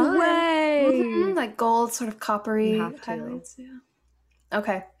 This is a No sign. way. Like gold, sort of coppery You have to. highlights. Yeah.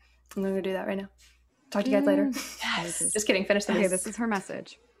 Okay. I'm going to do that right now. Talk to you guys later. Yes. Just kidding. Finish the Okay, this is her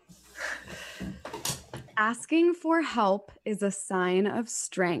message. Asking for help is a sign of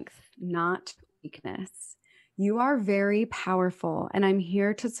strength, not weakness. You are very powerful, and I'm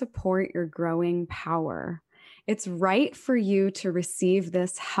here to support your growing power. It's right for you to receive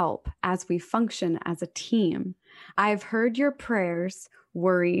this help as we function as a team. I've heard your prayers,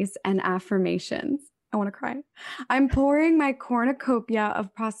 worries, and affirmations. I want to cry. I'm pouring my cornucopia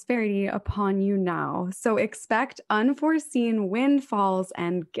of prosperity upon you now, so expect unforeseen windfalls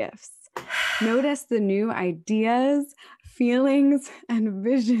and gifts. Notice the new ideas, feelings, and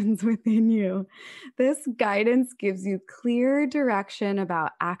visions within you. This guidance gives you clear direction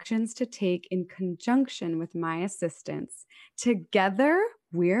about actions to take in conjunction with my assistance. Together,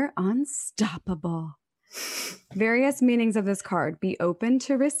 we're unstoppable. Various meanings of this card. Be open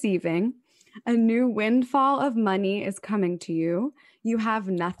to receiving. A new windfall of money is coming to you. You have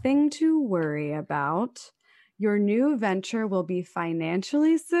nothing to worry about. Your new venture will be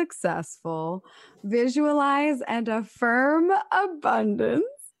financially successful. Visualize and affirm abundance.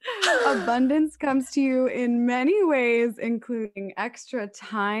 Abundance comes to you in many ways, including extra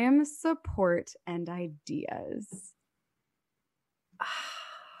time, support, and ideas.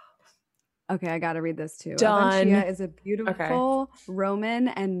 Okay, I got to read this too. Done. Abundantia is a beautiful Roman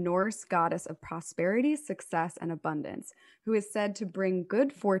and Norse goddess of prosperity, success, and abundance, who is said to bring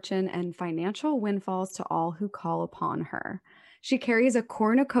good fortune and financial windfalls to all who call upon her. She carries a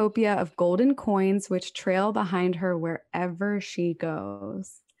cornucopia of golden coins which trail behind her wherever she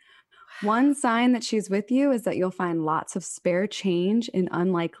goes. One sign that she's with you is that you'll find lots of spare change in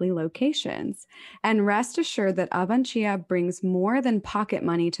unlikely locations. And rest assured that Abundantia brings more than pocket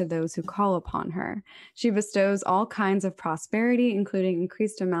money to those who call upon her. She bestows all kinds of prosperity, including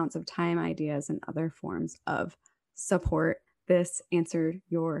increased amounts of time, ideas, and other forms of support. This answered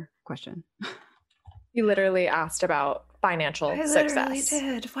your question. You literally asked about financial I success. literally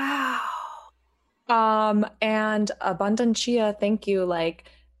did. Wow. And Abundantia, thank you. Like,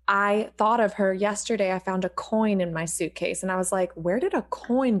 I thought of her yesterday. I found a coin in my suitcase and I was like, where did a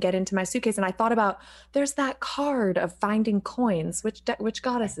coin get into my suitcase? And I thought about, there's that card of finding coins. Which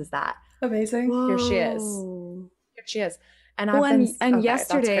goddess is that? Amazing. Here she is. Whoa. Here she is. And Well, I've been, and okay,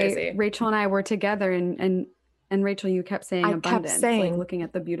 that's yesterday, crazy. Rachel and I were together, and Rachel, you kept saying I kept abundance, saying- like looking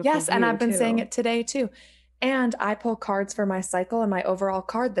at the beautiful Yes, and view, I've been saying too. it today too. And I pull cards for my cycle, and my overall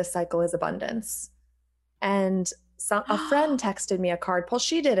card this cycle is abundance. And a friend texted me a card pull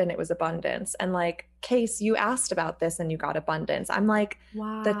she did, and it was abundance. And like, Case, you asked about this and you got abundance. I'm like,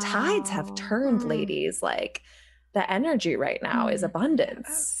 Wow. the tides have turned, ladies. Like, the energy right now is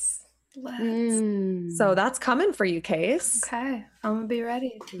abundance. Let's. Mm. So that's coming for you, Case. Okay. I'm going to be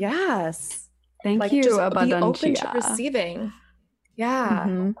ready. Yes. Thank Like, you, just be open to Abundantia. receiving. Yeah.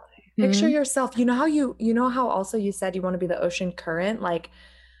 Mhm. Picture Mhm. yourself. You know how also you said you want to be the ocean current? Like,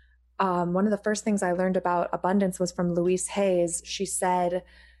 one of the first things I learned about abundance was from Louise Hayes. She said,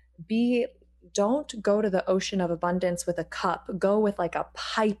 don't go to the ocean of abundance with a cup. Go with like a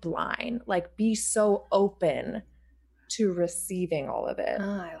pipeline. Like, be so open to receiving all of it. Oh,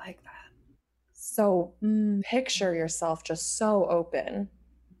 I like that. So Mm. picture yourself just so open.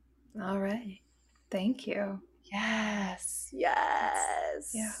 All right. Thank you. Yes.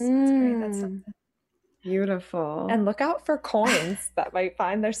 Yes. Yeah, that's great. That's Mm. something. Beautiful. And look out for coins that might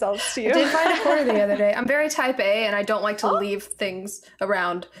find themselves to you. I did find a quarter the other day. I'm very type A and I don't like to leave things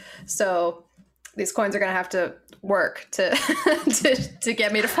around. So these coins are going to have to work to, to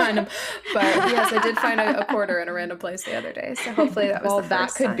get me to find them. But yes, I did find a quarter in a random place the other day. So hopefully that was Well, the that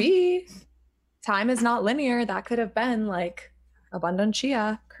first could sign. be. Time is not linear. That could have been like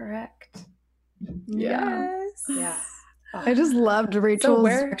Abundantia. Correct. Yeah. Yeah. I just loved Rachel's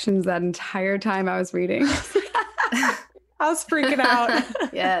where- directions that entire time I was reading. I was freaking out.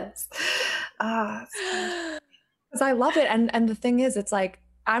 Yes. Because I love it. And the thing is, it's like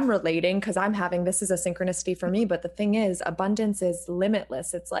I'm relating because I'm having this is a synchronicity for me. But the thing is, abundance is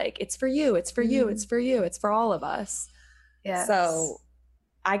limitless. It's like, it's for you, it's for you, it's for you, it's for all of us. Yes. So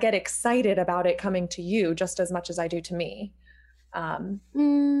I get excited about it coming to you just as much as I do to me. Yeah.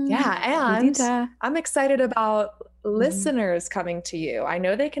 And Maldita. I'm excited about listeners coming to you. I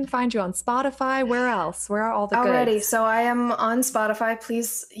know they can find you on Spotify. Where else? Where are all the Already. goods? So I am on Spotify.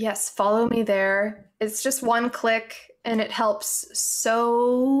 Please, yes, follow me there. It's just one click and it helps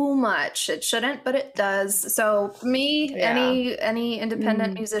so much. It shouldn't, but it does. So me, Yeah. any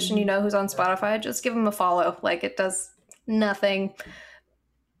independent musician you know who's on Spotify, just give them a follow. Like it does nothing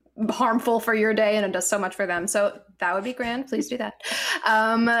harmful for your day and it does so much for them. So that would be grand. Please do that.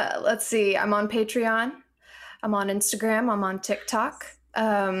 Let's see. I'm on Patreon. I'm on Instagram. I'm on TikTok.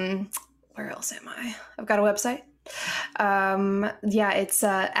 Where else am I? I've got a website. Yeah, it's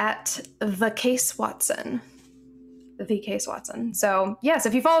at The Case Watson. The Case Watson. So yes,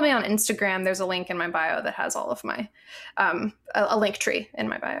 if you follow me on Instagram, there's a link in my bio that has all of my a link tree in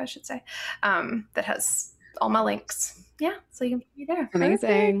my bio, I should say, that has all my links. Yeah, so you can find me there.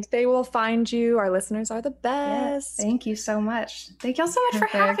 Amazing. Perfect. They will find you. Our listeners are the Yes, best. thank you so much. Thank y'all so much for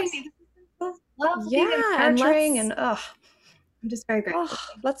having Perfect. me. This is so lovely Yeah, and and nurturing, let's- and I'm just very grateful. Oh,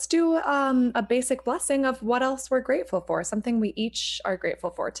 let's do a basic blessing of what else we're grateful for, something we each are grateful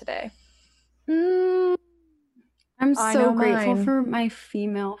for today. I'm I so know grateful mine. for my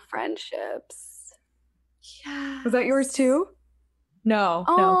female friendships. Yeah. Was that yours too? No,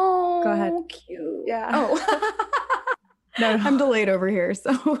 Oh, no. Go ahead. Cute. Yeah. Oh. No, no. I'm delayed over here,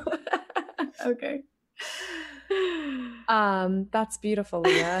 so okay. That's beautiful,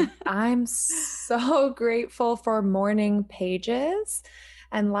 Leah. I'm so grateful for morning pages.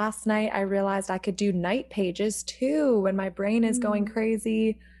 And last night I realized I could do night pages too when my brain is going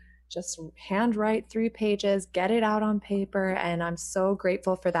crazy. Just handwrite 3 pages, get it out on paper, and I'm so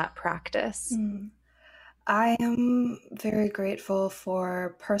grateful for that practice. I am very grateful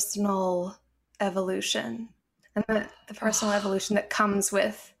for personal evolution and the personal evolution that comes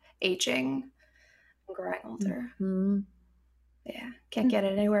with aging and growing older. Mhm. Yeah, can't get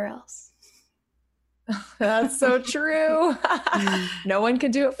it anywhere else. That's so true. No one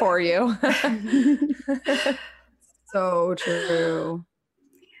can do it for you. So true.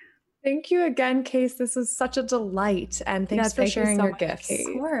 Thank you again, Case. This was such a delight. And thanks for thank you sharing so your much, gifts. Kate.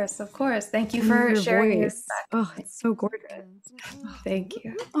 Of course. Thank you for sharing your voice. Oh, it's so gorgeous. Thank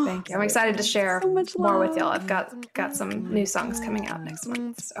you. Oh, Thank you. I'm excited to share so much more with love. y'all. I've got some new songs coming out next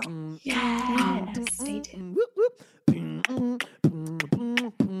month. So yeah, stay tuned.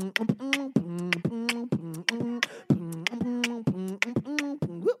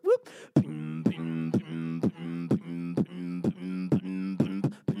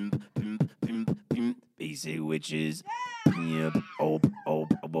 Basic witches. Yep. Op.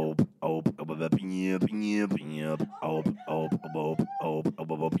 Op. Op. Op. Yep. Yep. Yep. Op. Op. Op.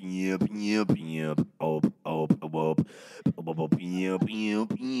 Op. Op. Yep. Yep. Yep. Op. Op. Op. Op. Yep.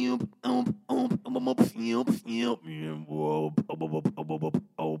 Yep. Yep. Op. Op. Op. Yep. Yep. Op. Op. Op.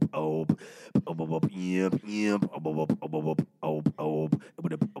 Op. Op. Op. Yep. Yep. Op. Op. Op.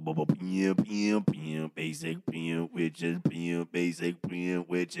 Op. Op. Yep. Yep. Yep. Basic witches. Basic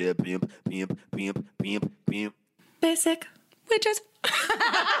witches. Basic witches.